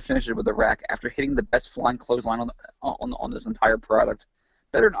 Borger finishes with a rack after hitting the best flying clothesline on this entire product.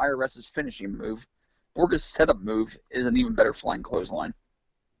 Better than IRS's finishing move, Borger's setup move is an even better flying clothesline.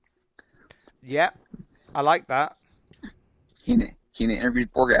 Yeah, I like that. Hina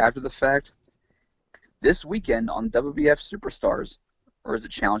interviewed Borger after the fact. This weekend on WWF Superstars, or is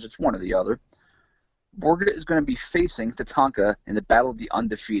it Challenge? It's one or the other. Borger is going to be facing Tatanka in the Battle of the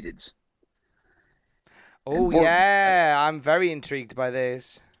Undefeateds. Oh, yeah, I'm very intrigued by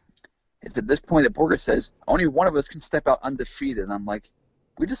this. It's at this point that Borger says, only one of us can step out undefeated. And I'm like,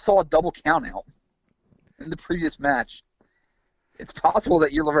 we just saw a double count out in the previous match. It's possible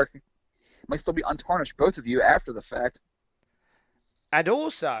that your liver might still be untarnished, both of you, after the fact. And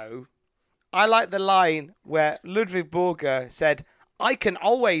also, I like the line where Ludwig Borger said, I can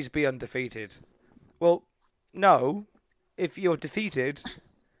always be undefeated. Well, no. If you're defeated,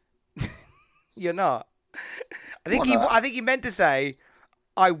 you're not. I think he meant to say,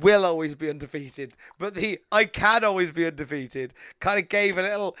 I will always be undefeated. But the I can always be undefeated kind of gave a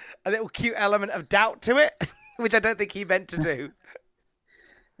little cute element of doubt to it, which I don't think he meant to do.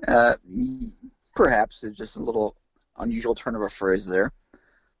 Perhaps it's just a little unusual turn of a phrase there,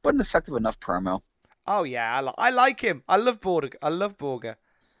 but an effective enough promo. Oh yeah, I like him. I love Borger.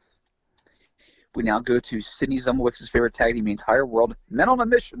 We now go to Sydney Zumwick's favorite tag team in the entire world, Men on a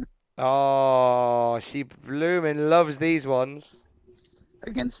Mission. Oh, she blooming loves these ones.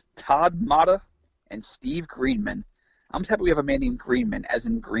 Against Todd Mata and Steve Greenman. I'm happy we have a man named Green Man, as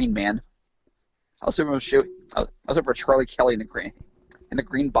in Green Man. I was over for Charlie Kelly in a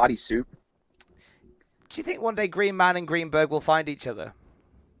green bodysuit. Do you think one day Green Man and Greenberg will find each other?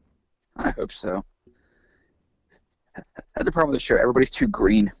 I hope so. That's the problem with the show. Everybody's too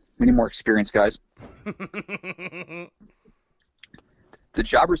green. We need more experience, guys. The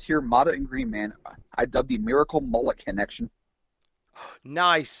jobbers here, Mata and Green Man, I dubbed the Miracle Mullet Connection.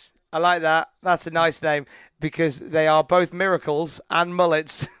 Nice. I like that. That's a nice name because they are both miracles and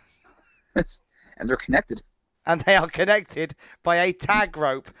mullets. And they're connected. And they are connected by a tag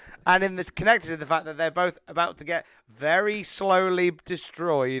rope. And connected to the fact that they're both about to get very slowly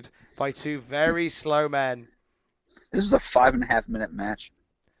destroyed by two very slow men. This was a 5.5 minute match.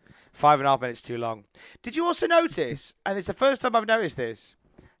 5.5 minutes too long. Did you also notice, and it's the first time I've noticed this,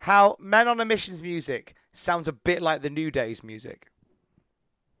 how Men on a Mission's music sounds a bit like the New Day's music?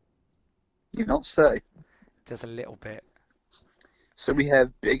 You don't say. Just a little bit. So we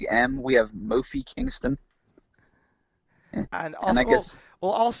have Big M, we have Mofi Kingston. And I guess...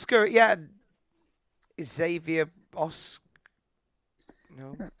 Oscar, yeah. Xavier Oscar.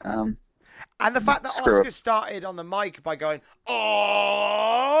 No. And the fact that Oscar started on the mic by going,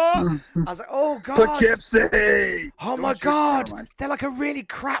 "Oh," I was like, "Oh God, Poughkeepsie! Oh my God, they're like a really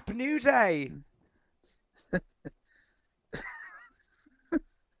crap New Day." But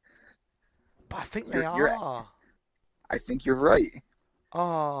I think they are. I think you're right.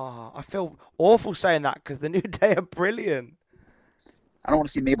 Oh, I feel awful saying that because the New Day are brilliant. I don't want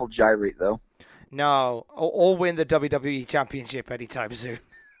to see Mabel gyrate though. No, or win the WWE Championship anytime soon.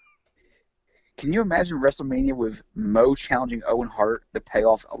 Can you imagine WrestleMania with Mo challenging Owen Hart to pay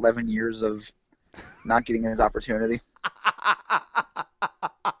off 11 years of not getting his opportunity?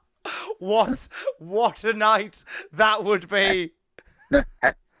 What a night that would be. No,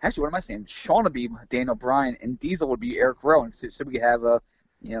 actually, what am I saying? Shawn would be Daniel Bryan, and Diesel would be Eric Rowan. So we have the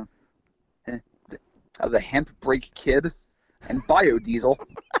Hemp Break Kid and Bio Diesel.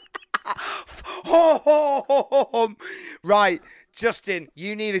 Right, Justin,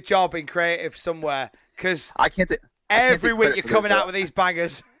 you need a job in creative somewhere because every week you're coming out with these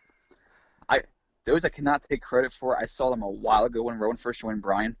bangers. Those I cannot take credit for. I saw them a while ago when Rowan first joined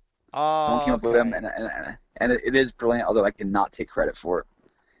Bryan. Oh, someone came up with them, and it is brilliant. Although I cannot take credit for it.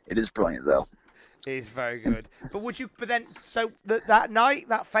 It is brilliant though. It is very good. But then, so that night,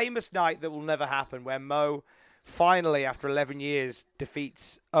 that famous night that will never happen, where Mo finally, after 11 years,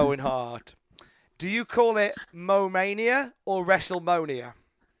 defeats Owen Hart. Do you call it Mo-Mania or WrestleMania?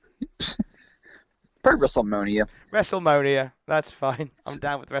 Probably WrestleMania. WrestleMania. That's fine. I'm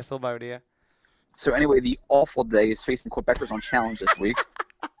down with WrestleMania. So anyway, the Awful Day is facing Quebecers on Challenge this week.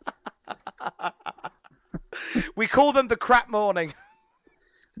 We call them the Crap Morning.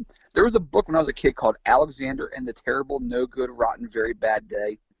 There was a book when I was a kid called Alexander and the Terrible, No Good, Rotten, Very Bad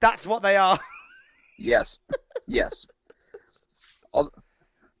Day. That's what they are. Yes. Yes.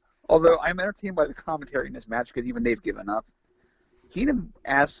 Although I'm entertained by the commentary in this match because even they've given up. Heenan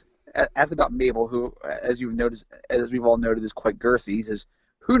asks about Mabel, who, as we've all noted, is quite girthy. He says,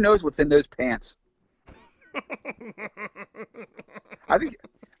 "Who knows what's in those pants?" I think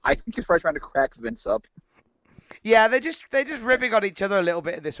he's probably trying to crack Vince up. Yeah, they're just ribbing on each other a little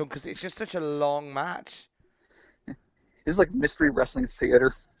bit in this one because it's just such a long match. It's like mystery wrestling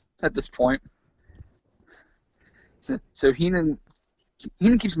theater at this point. So Heenan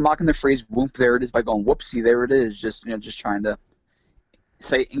keeps mocking the phrase "whoop, there it is" by going "whoopsie, there it is," just trying to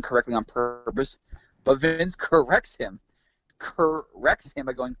say it incorrectly on purpose. But Vince corrects him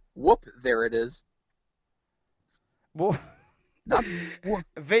by going "whoop, there it is." Well, Not,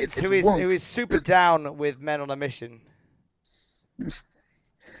 Vince, who is super down with Men on a Mission.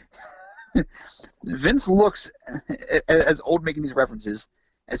 Vince looks as old making these references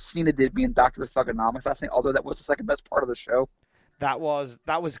as Cena did being Dr. Thugonomics. I think, although that was the second best part of the show. That was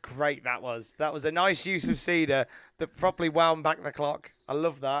great. That was a nice use of Cena that properly wound back the clock. I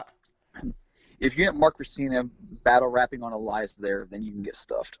love that. If you get Mark Cena battle rapping on Elias there, then you can get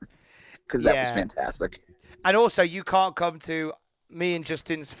stuffed because that was fantastic. And also, you can't come to me and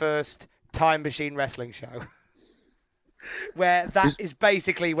Justin's first Time Machine Wrestling show, where that is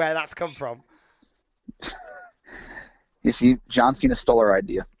basically where that's come from. You see, John Cena stole our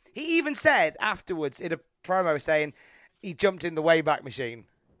idea. He even said afterwards in a promo saying he jumped in the Wayback Machine.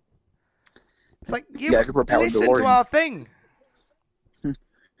 It's like, listen to our thing.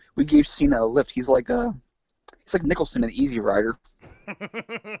 We gave Cena a lift. He's like Nicholson in Easy Rider.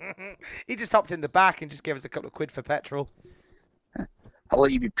 He just hopped in the back and just gave us a couple of quid for petrol. I'll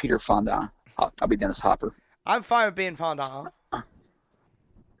let you be Peter Fonda. I'll be Dennis Hopper. I'm fine with being Fonda.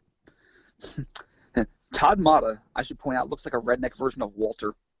 Todd Mata, I should point out, looks like a redneck version of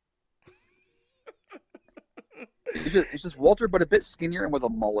Walter. It's just Walter, but a bit skinnier and with a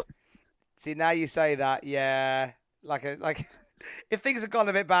mullet. See, now you say that, yeah. Like if things have gone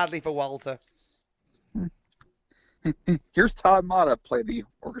a bit badly for Walter. Here's Todd Mata play the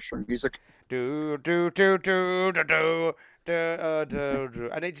orchestra music. Do do do do do do do do do,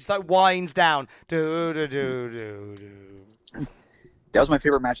 and it just like winds down. Do do do do do. That was my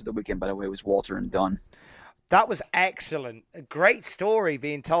favorite match of the weekend, by the way. It was Walter and Dunn. That was excellent. A great story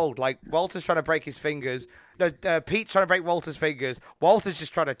being told. Like, Walter's trying to break his fingers. No, Pete's trying to break Walter's fingers. Walter's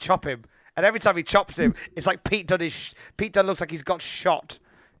just trying to chop him. And every time he chops him, it's like Pete Dunne looks like he's got shot.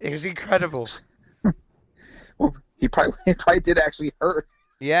 It was incredible. Well, he probably did actually hurt.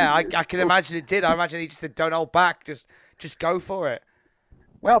 Yeah, I can imagine it did. I imagine he just said, don't hold back. Just go for it.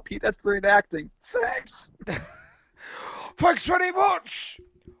 Well, Pete, that's great acting. Thanks. Thanks very much.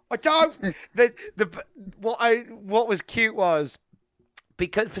 I don't. What was cute was,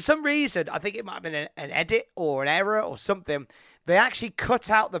 because for some reason, I think it might have been an edit or an error or something, they actually cut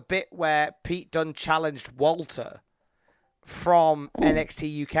out the bit where Pete Dunne challenged Walter from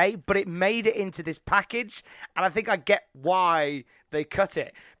NXT UK, but it made it into this package, and I think I get why they cut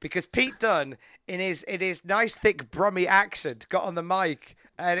it, because Pete Dunne, in his nice thick Brummie accent, got on the mic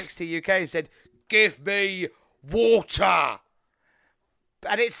at NXT UK and said, "Give me water."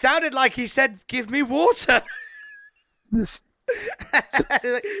 And it sounded like he said, "Give me water." He's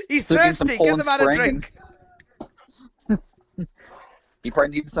thirsty. Get the man a drink. He probably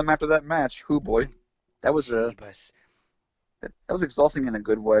needed some after that match. Hoo boy, that was exhausting in a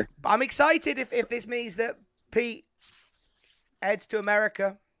good way. But I'm excited if this means that Pete heads to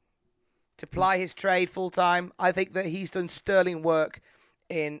America to ply his trade full time. I think that he's done sterling work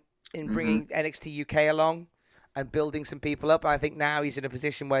in bringing NXT UK along and building some people up. I think now he's in a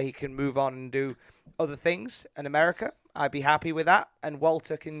position where he can move on and do other things in America. I'd be happy with that. And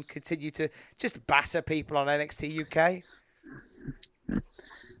Walter can continue to just batter people on NXT UK.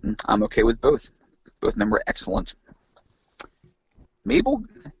 I'm okay with both. Both of them were excellent. Mabel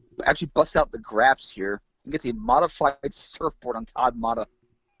actually busts out the graps here and gets a modified surfboard on Todd Mata.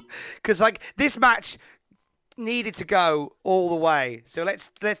 Because this match needed to go all the way. So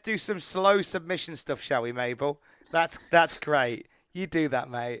let's do some slow submission stuff, shall we, Mabel? That's great. You do that,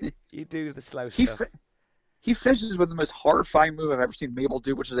 mate. You do the slow stuff. He finishes with the most horrifying move I've ever seen Mabel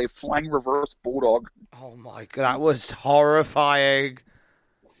do, which is a flying reverse bulldog. Oh my god, that was horrifying.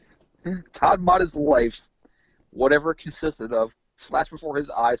 Todd Mata's life, whatever it consisted of, flashed before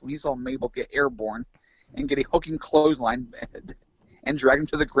his eyes when he saw Mabel get airborne and get a hooking clothesline and drag him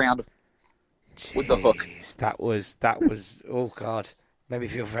to the ground with the hook. That was oh god, made me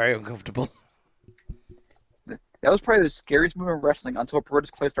feel very uncomfortable. That was probably the scariest move in wrestling until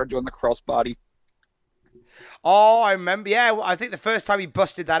Brodus Clay started doing the crossbody. Oh, I remember. Yeah, I think the first time he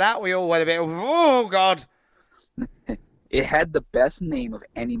busted that out, we all went a bit, oh god. It had the best name of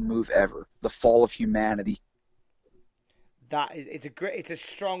any move ever, The Fall of Humanity. It's a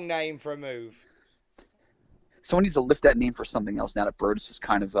strong name for a move. Someone needs to lift that name for something else now that Brodus is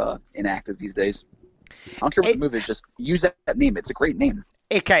kind of inactive these days. I don't care what the move is, just use that name. It's a great name.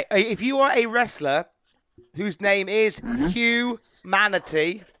 Okay, if you are a wrestler whose name is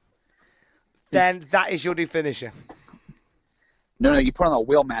Humanity, then that is your new finisher. No, you put on a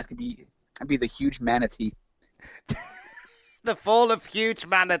whale mask and be the huge manatee. The Fall of Huge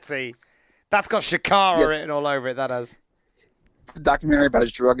Manatee. That's got Shakara written all over it, that has. It's a documentary about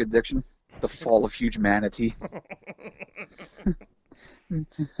his drug addiction. The Fall of Huge Manatee. Too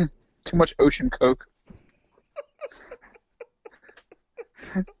much ocean coke.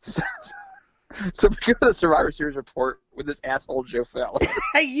 So we go to the Survivor Series report with this asshole Joe Fowler.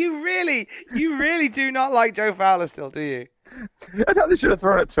 Hey, you really do not like Joe Fowler still, do you? I thought they should have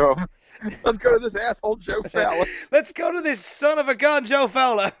thrown it to him. Let's go to this asshole Joe Fowler. Let's go to this son of a gun Joe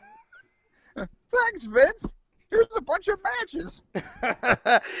Fowler. Thanks, Vince. Here's a bunch of matches.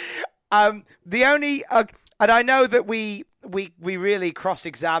 The only and I know that we really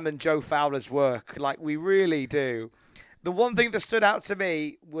cross-examine Joe Fowler's work, like we really do. The one thing that stood out to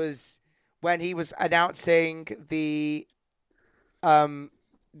me was when he was announcing the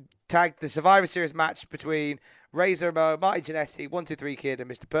Survivor Series match between Razor Ramon, Marty Jannetty, 1-2-3 Kid, and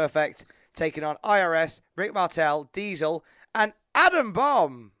Mr. Perfect, taking on IRS, Rick Martel, Diesel, and Atom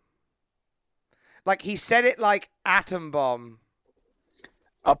Bomb. Like, he said it like Atom Bomb.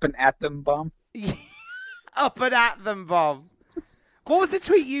 Up and Atom Bomb? Up and at them, Bomb. What was the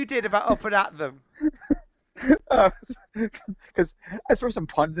tweet you did about up and at them? Because I threw some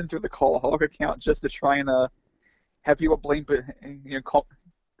puns into the Callaholic account just to try and have people blame,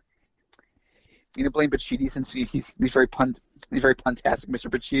 blame Pacitti since he's very puntastic, Mr.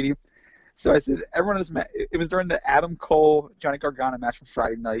 Pacitti. So I said, everyone is mad. It was during the Adam Cole Johnny Gargano match from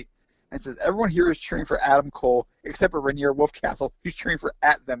Friday night. I said, everyone here is cheering for Adam Cole except for Rainier Wolfcastle, who's cheering for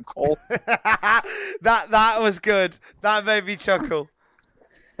at them Cole. that was good. That made me chuckle.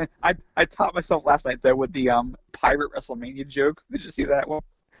 I taught myself last night though with the Pirate WrestleMania joke. Did you see that one?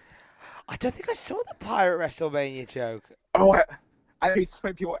 I don't think I saw the Pirate WrestleMania joke. Oh, I made so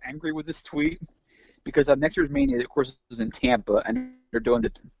many people angry with this tweet because next year's Mania, of course, is in Tampa, and they're doing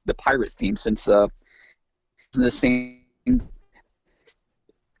the Pirate theme since the same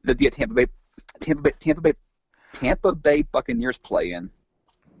the Tampa Bay Buccaneers play in.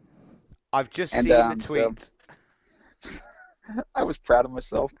 I've just seen the tweet. So, I was proud of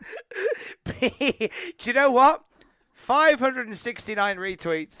myself. Do you know what? 569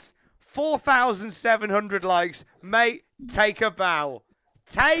 retweets, 4,700 likes. Mate, take a bow.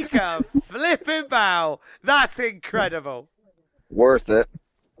 Take a flipping bow. That's incredible. Worth it.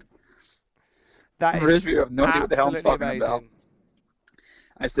 That is you have no idea what the hell I'm talking amazing. about.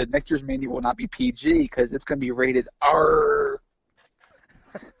 I said next year's Mania will not be PG because it's going to be rated R.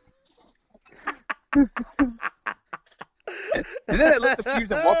 And then I lit the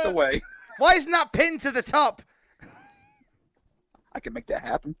fuse and walked away. Why isn't that pinned to the top? I can make that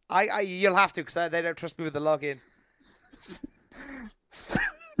happen. You'll have to because they don't trust me with the login.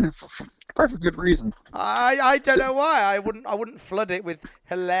 Probably for good reason. I don't know why. I wouldn't flood it with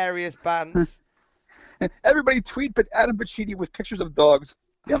hilarious bands. Everybody tweet but Adam Pacitti with pictures of dogs.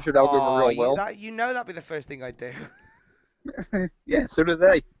 Yeah, I'm sure that'll go over real well. That'd be the first thing I'd do. Yeah, so do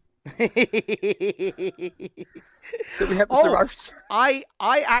they. So we have the survivors. I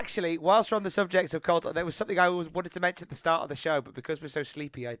actually, whilst we're on the subject of cult, there was something I wanted to mention at the start of the show, but because we're so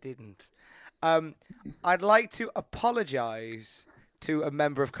sleepy, I didn't. I'd like to apologise to a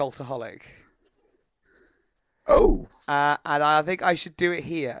member of Cultaholic. Oh. And I think I should do it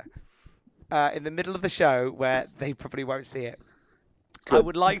here, in the middle of the show, where they probably won't see it. Good. I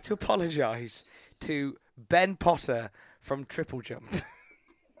would like to apologise to Ben Potter from Triple Jump.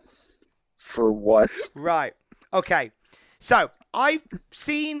 For what? Right. Okay. So, I've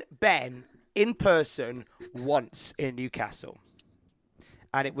seen Ben in person once in Newcastle.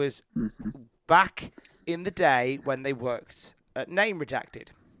 And it was back in the day when they worked at Name Redacted.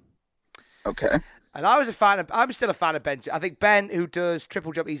 Okay. And I'm still a fan of Ben. I think Ben, who does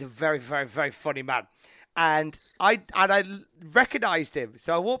Triple Jump, he's a very, very, very funny man. And I recognised him.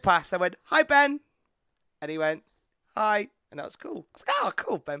 So I walked past, I went, "Hi, Ben." And he went, "Hi." And that was cool. I was like, "Oh,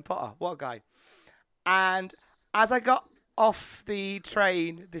 cool, Ben Potter. What a guy." And as I got off the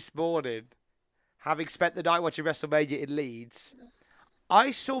train this morning, having spent the night watching WrestleMania in Leeds,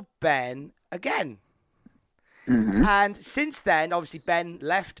 I saw Ben again. Mm-hmm. And since then, obviously, Ben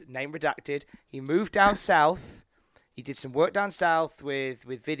left Name Redacted. He moved down south. He did some work down south with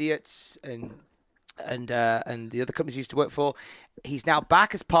Vidiots and the other companies he used to work for. He's now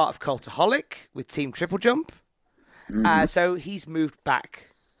back as part of Cultaholic with Team Triple Jump. Mm-hmm. So he's moved back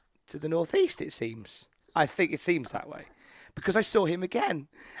to the northeast, it seems. I think it seems that way. Because I saw him again.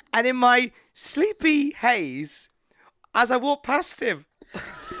 And in my sleepy haze, as I walked past him,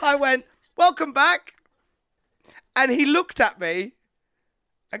 I went, "Welcome back." And he looked at me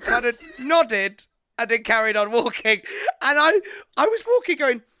and kind of nodded and then carried on walking. And I was walking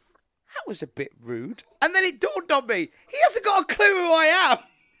going, that was a bit rude. And then it dawned on me, he hasn't got a clue who I am.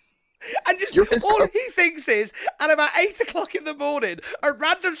 And just all he thinks is, at about 8 o'clock in the morning, a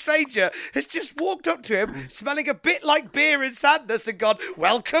random stranger has just walked up to him, smelling a bit like beer and sadness, and gone,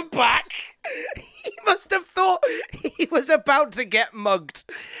 "Welcome back." He must have thought he was about to get mugged.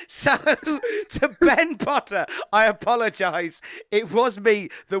 So, to Ben Potter, I apologise. It was me,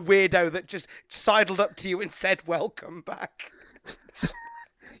 the weirdo, that just sidled up to you and said, "Welcome back."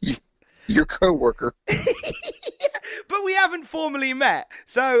 Your co-worker. But we haven't formally met,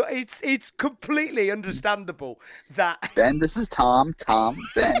 so it's completely understandable that... Ben, this is Tom,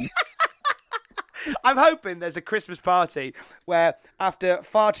 Ben. I'm hoping there's a Christmas party where after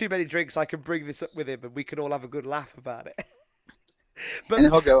far too many drinks I can bring this up with him and we can all have a good laugh about it. But, and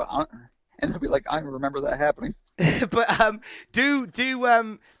he'll go, and he'll be like, "I remember that happening." But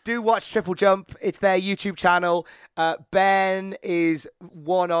do watch Triple Jump. It's their YouTube channel. Ben is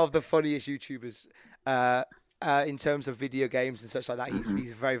one of the funniest YouTubers in terms of video games and such like that. He's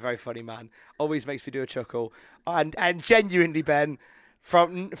a very, very funny man. Always makes me do a chuckle. And genuinely, Ben,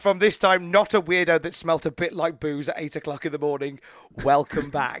 from this time, not a weirdo that smelt a bit like booze at 8 o'clock in the morning. Welcome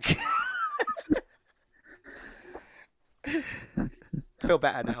back. Feel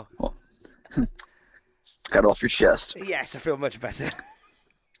better now. Well, got it off your chest. Yes, I feel much better.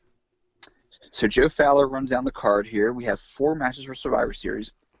 So Joe Fowler runs down the card here. We have 4 matches for Survivor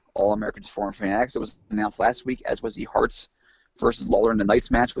Series. All Americans Foreign Fanatics. It was announced last week, as was the Hearts versus Lawler in the Knights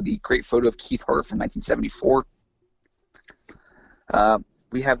match with the great photo of Keith Hart from 1974.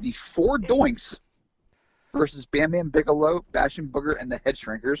 We have the 4 Doinks versus Bam Bam Bigelow, Bastion Booger, and the Head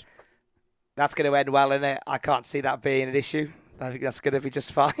Shrinkers. That's going to end well, isn't it? I can't see that being an issue. I think that's going to be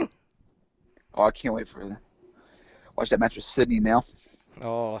just fine. Oh, I can't wait for watch that match with Sydney now.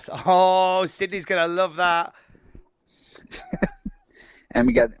 Oh, Sydney's going to love that. And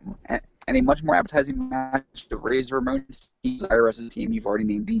we got a much more appetizing match, the Razor Ramon IRS team. You've already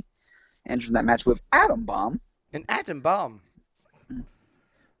named the entrant in that match with Adam Bomb. An Adam Bomb.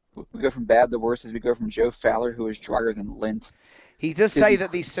 We go from bad to worse as we go from Joe Fowler, who is drier than lint. He does say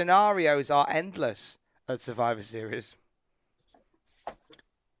that these scenarios are endless at Survivor Series.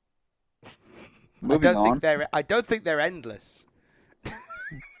 Moving on. I don't think they're endless.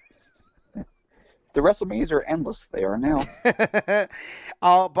 The WrestleManias are endless. They are now.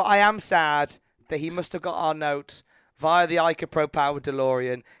 But I am sad that he must have got our note via the Ica Pro Power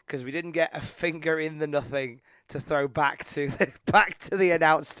DeLorean because we didn't get a finger in the nothing to throw back to the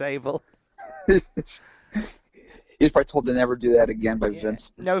announce table. He was probably told to never do that again by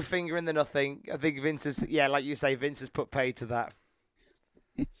Vince. No finger in the nothing. I think Vince is, like you say, Vince has put pay to that.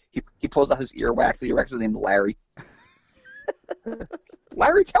 He pulls out his earwax. The earwax is named Larry.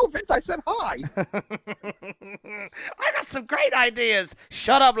 Larry, tell Vince I said hi. I got some great ideas.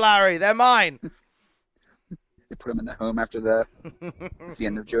 Shut up, Larry. They're mine. They put him in the home after that. It's the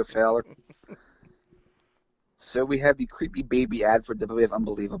end of Joe Fowler. So we have the creepy baby ad for WWF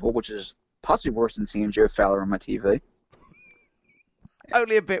Unbelievable, which is possibly worse than seeing Joe Fowler on my TV.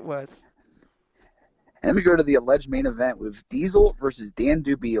 Only a bit worse. And then we go to the alleged main event with Diesel versus Dan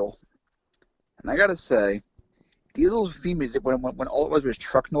Dubiel. And I gotta say, Diesel's theme music, when all it was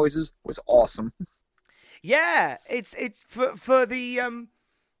truck noises, was awesome. Yeah, it's for the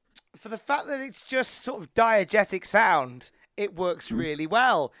fact that it's just sort of diegetic sound, it works really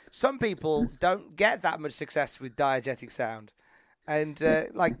well. Some people don't get that much success with diegetic sound, and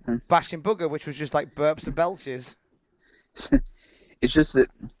like Bastion Booger, which was just like burps and belches. It's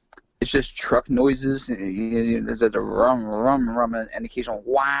just truck noises, there's a rum, rum, rum, and occasional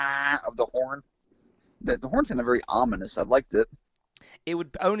wah of the horn. The horn sounded very ominous. I liked it.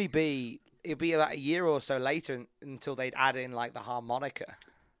 It'd be about a year or so later until they'd add in like the harmonica.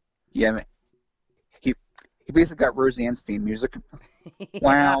 Yeah, man. He basically got Roseanne's theme music.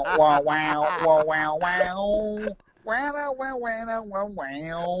 Wow, wow, wow, wow, wow, wow. Wow, wow, wow,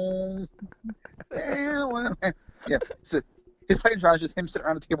 wow, wow. Yeah, so his Titantron is just him sitting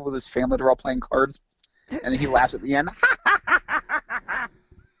around the table with his family. They're all playing cards. And then he laughs at the end.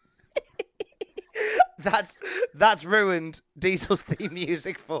 That's ruined Diesel's theme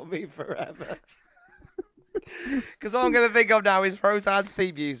music for me forever. Because all I'm going to think of now is Roseanne's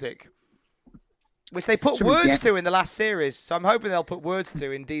theme music, which they put words to in the last series. So I'm hoping they'll put words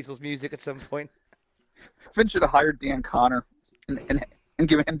to in Diesel's music at some point. Vince should have hired Dan Connor and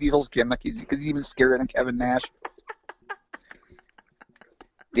given him Diesel's gimmick. He's even scarier than Kevin Nash.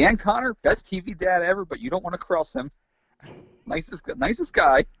 Dan Connor, best TV dad ever, but you don't want to cross him. Nicest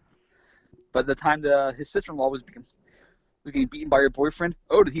guy. By the time his sister-in-law was getting beaten by her boyfriend,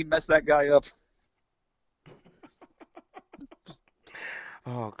 did he mess that guy up?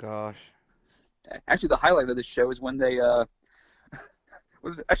 Oh, gosh. Actually, the highlight of this show is when they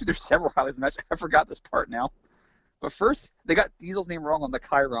actually, there's several highlights in the match. I forgot this part now. But first, they got Diesel's name wrong on the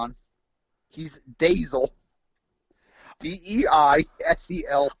Chiron. He's Daisel.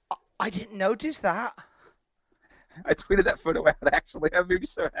 Deisel. I didn't notice that. I tweeted that photo out, actually. That made me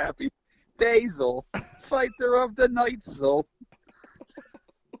so happy. Daisel, fighter of the Nightsel.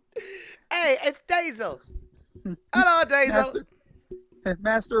 Hey, it's Daisel. Hello, Daisel.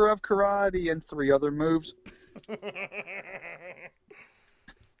 Master of karate and 3 other moves.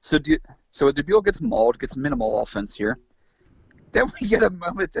 So Dubiel gets mauled, gets minimal offense here. Then we get a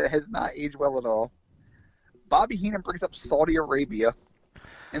moment that has not aged well at all. Bobby Heenan brings up Saudi Arabia,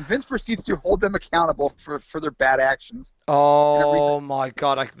 and Vince proceeds to hold them accountable for their bad actions. Oh my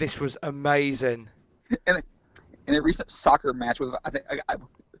God, this was amazing. In a recent soccer match with, I think,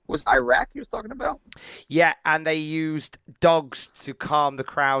 was Iraq he was talking about? Yeah, and they used dogs to calm the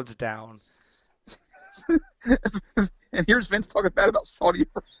crowds down. And here's Vince talking bad about Saudi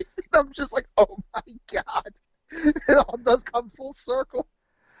Arabia. I'm just like, oh my God. It all does come full circle.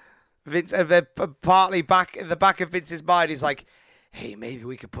 Vince, they're partly back in the back of Vince's mind. He's like, hey, maybe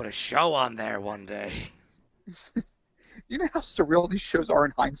we could put a show on there one day. You know how surreal these shows are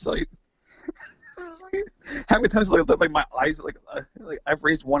in hindsight? How many times like my eyes like I've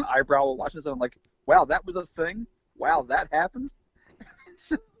raised one eyebrow while watching this and I'm like, wow, that was a thing. Wow, that happened.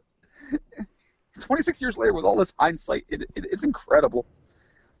 26 years later, with all this hindsight, it's incredible.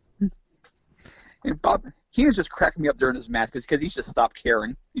 And Bob Heenan's just cracking me up during his match because he's just stopped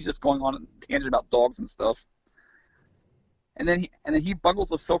caring. He's just going on a tangent about dogs and stuff. And then he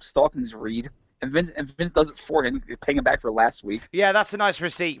bungles a Silk Stalkins read, and Vince does it for him, paying him back for last week. Yeah, that's a nice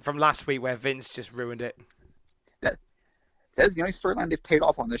receipt from last week where Vince just ruined it. That is the only storyline they've paid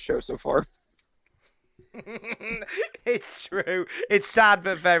off on this show so far. It's true. It's sad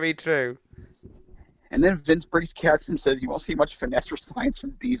but very true. And then Vince breaks character and says, "You won't see much finesse or science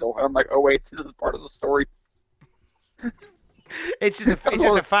from Diesel." And I'm like, "Oh wait, this is part of the story." It's just a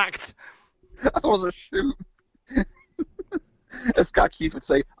fact. I thought it was a shoot. As Scott Keith would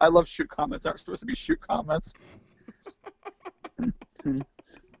say, "I love shoot comments. They're supposed to be shoot comments."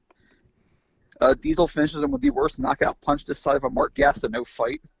 Diesel finishes him with the worst knockout punch this side of a Mark Gastineau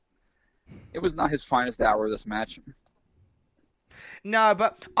fight. It was not his finest hour of this match. No,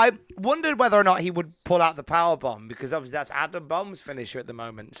 but I wondered whether or not he would pull out the powerbomb, because obviously that's Adam Bomb's finisher at the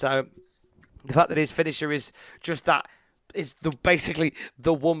moment. So the fact that his finisher is just that, is basically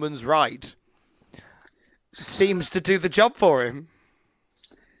the woman's right, seems to do the job for him.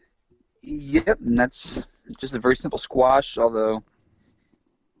 Yep, and that's just a very simple squash, although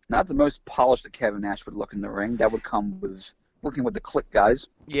not the most polished that Kevin Nash would look in the ring. That would come with working with the Click guys.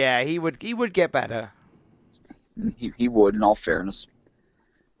 Yeah, he would get better. He would, in all fairness.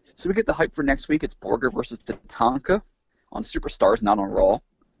 So we get the hype for next week. It's Borger versus Tatanka on Superstars, not on Raw.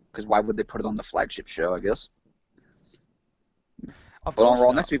 Because why would they put it on the flagship show, I guess? But on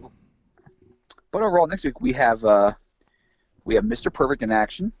Raw next week, we have Mr. Perfect in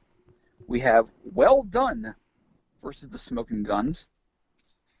action. We have Well Done versus the Smoking Guns.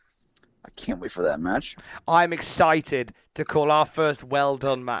 I can't wait for that match. I'm excited to call our first Well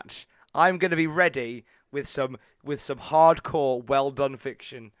Done match. I'm going to be ready with some hardcore Well Done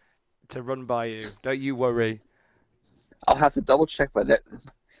fiction to run by you. Don't you worry. I'll have to double check, but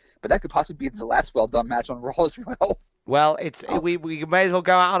that could possibly be the last Well Done match on Raw as well. Well, we may as well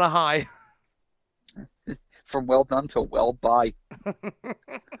go out on a high. From Well Done to Well Bye.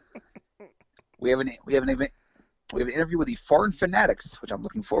 we have an interview with the Foreign Fanatics, which I'm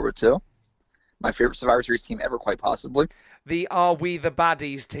looking forward to. My favorite Survivor Series team ever, quite possibly. The Are We the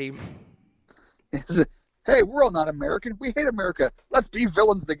Baddies team. Hey, we're all not American. We hate America. Let's be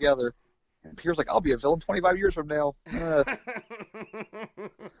villains together. And Pierre's like, I'll be a villain 25 years from now.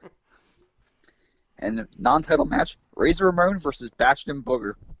 And non-title match, Razor Ramon versus Bastion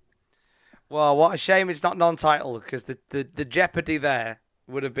Booger. Well, what a shame it's not non-title, because the jeopardy there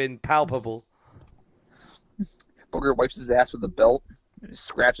would have been palpable. Booger wipes his ass with the belt, and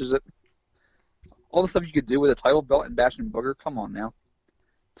scratches it. All the stuff you could do with a title belt and Bastion Booger, come on now.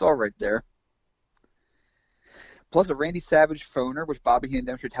 It's all right there. Plus a Randy Savage phoner, which Bobby Heenan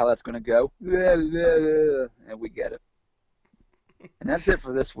demonstrates how that's going to go. And we get it. And that's it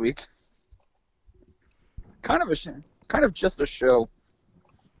for this week. Kind of just a show.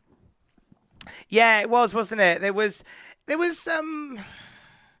 Yeah, it was, wasn't it? There was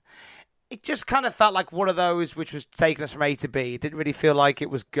it just kind of felt like one of those which was taking us from A to B. It didn't really feel like it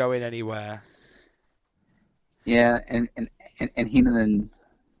was going anywhere. Yeah, and Heenan and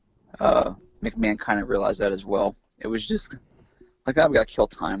McMahon kind of realized that as well. It was just like, we got to kill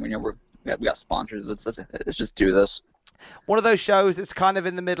time. We got sponsors. Let's just do this. One of those shows that's kind of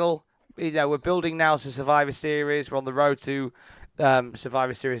in the middle. We're building now to Survivor Series. We're on the road to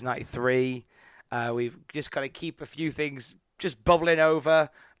Survivor Series 93. We've just got to keep a few things just bubbling over,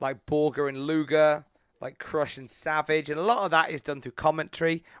 like Borger and Luger, like Crush and Savage. And a lot of that is done through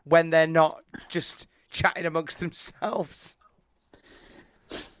commentary when they're not just chatting amongst themselves.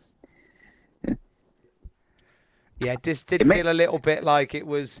 Yeah, it just did feel a little bit like it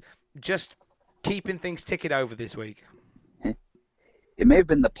was just keeping things ticking over this week. It may have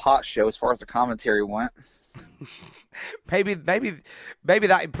been the pot show as far as the commentary went. Maybe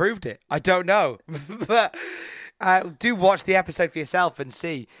that improved it. I don't know. But do watch the episode for yourself and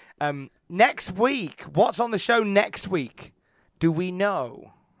see. Next week, what's on the show next week? Do we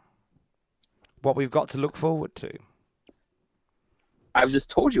know what we've got to look forward to? I've just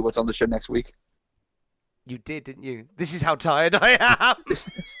told you what's on the show next week. You did, didn't you? This is how tired I am.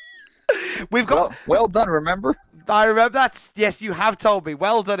 We've got well done, remember? I remember that. Yes, you have told me.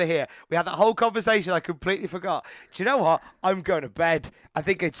 Well done here. We had that whole conversation. I completely forgot. Do you know what? I'm going to bed. I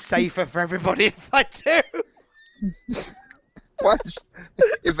think it's safer for everybody if I do. What?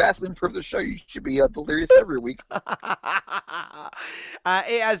 If that's to improve the show, you should be delirious every week.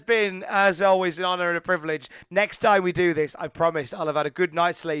 It has been, as always, an honour and a privilege. Next time we do this, I promise I'll have had a good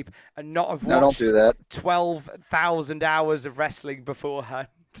night's sleep and not have watched don't do that. 12,000 hours of wrestling beforehand.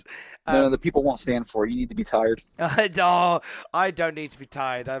 No, the people won't stand for it. You need to be tired. No, I don't need to be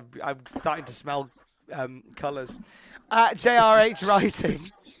tired. I'm starting to smell colours. JRH Writing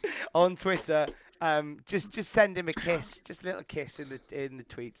on Twitter. Just send him a kiss, just a little kiss in the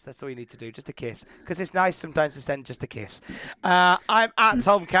tweets. That's all you need to do, just a kiss, because it's nice sometimes to send just a kiss. I'm at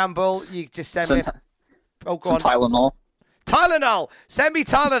Tom Campbell. You just send me. Go on. Tylenol. Tylenol. Send me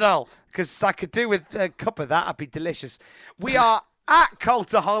Tylenol, because I could do with a cup of that. I'd be delicious. We are at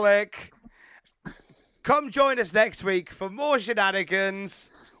Cultaholic. Come join us next week for more shenanigans.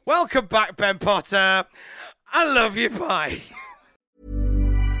 Welcome back, Ben Potter. I love you. Bye.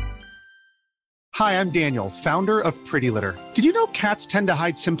 Hi, I'm Daniel, founder of Pretty Litter. Did you know cats tend to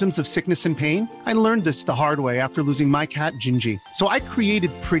hide symptoms of sickness and pain? I learned this the hard way after losing my cat, Gingy. So I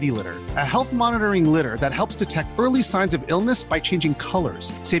created Pretty Litter, a health monitoring litter that helps detect early signs of illness by changing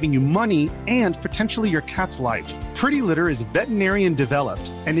colors, saving you money and potentially your cat's life. Pretty Litter is veterinarian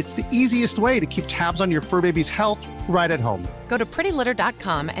developed, and it's the easiest way to keep tabs on your fur baby's health right at home. Go to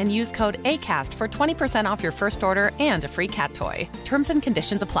prettylitter.com and use code ACAST for 20% off your first order and a free cat toy. Terms and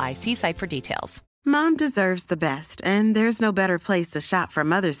conditions apply. See site for details. Mom deserves the best, and there's no better place to shop for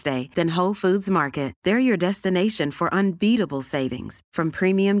Mother's Day than Whole Foods Market. They're your destination for unbeatable savings, from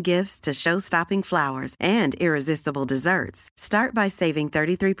premium gifts to show-stopping flowers and irresistible desserts. Start by saving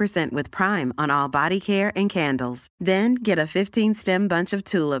 33% with Prime on all body care and candles. Then get a 15-stem bunch of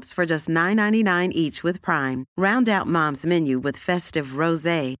tulips for just $9.99 each with Prime. Round out Mom's menu with festive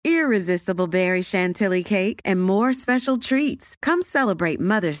rosé, irresistible berry chantilly cake, and more special treats. Come celebrate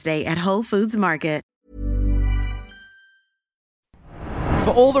Mother's Day at Whole Foods Market. For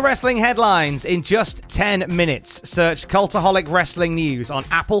all the wrestling headlines in just 10 minutes, search Cultaholic Wrestling News on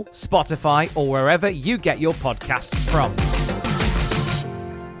Apple, Spotify, or wherever you get your podcasts from.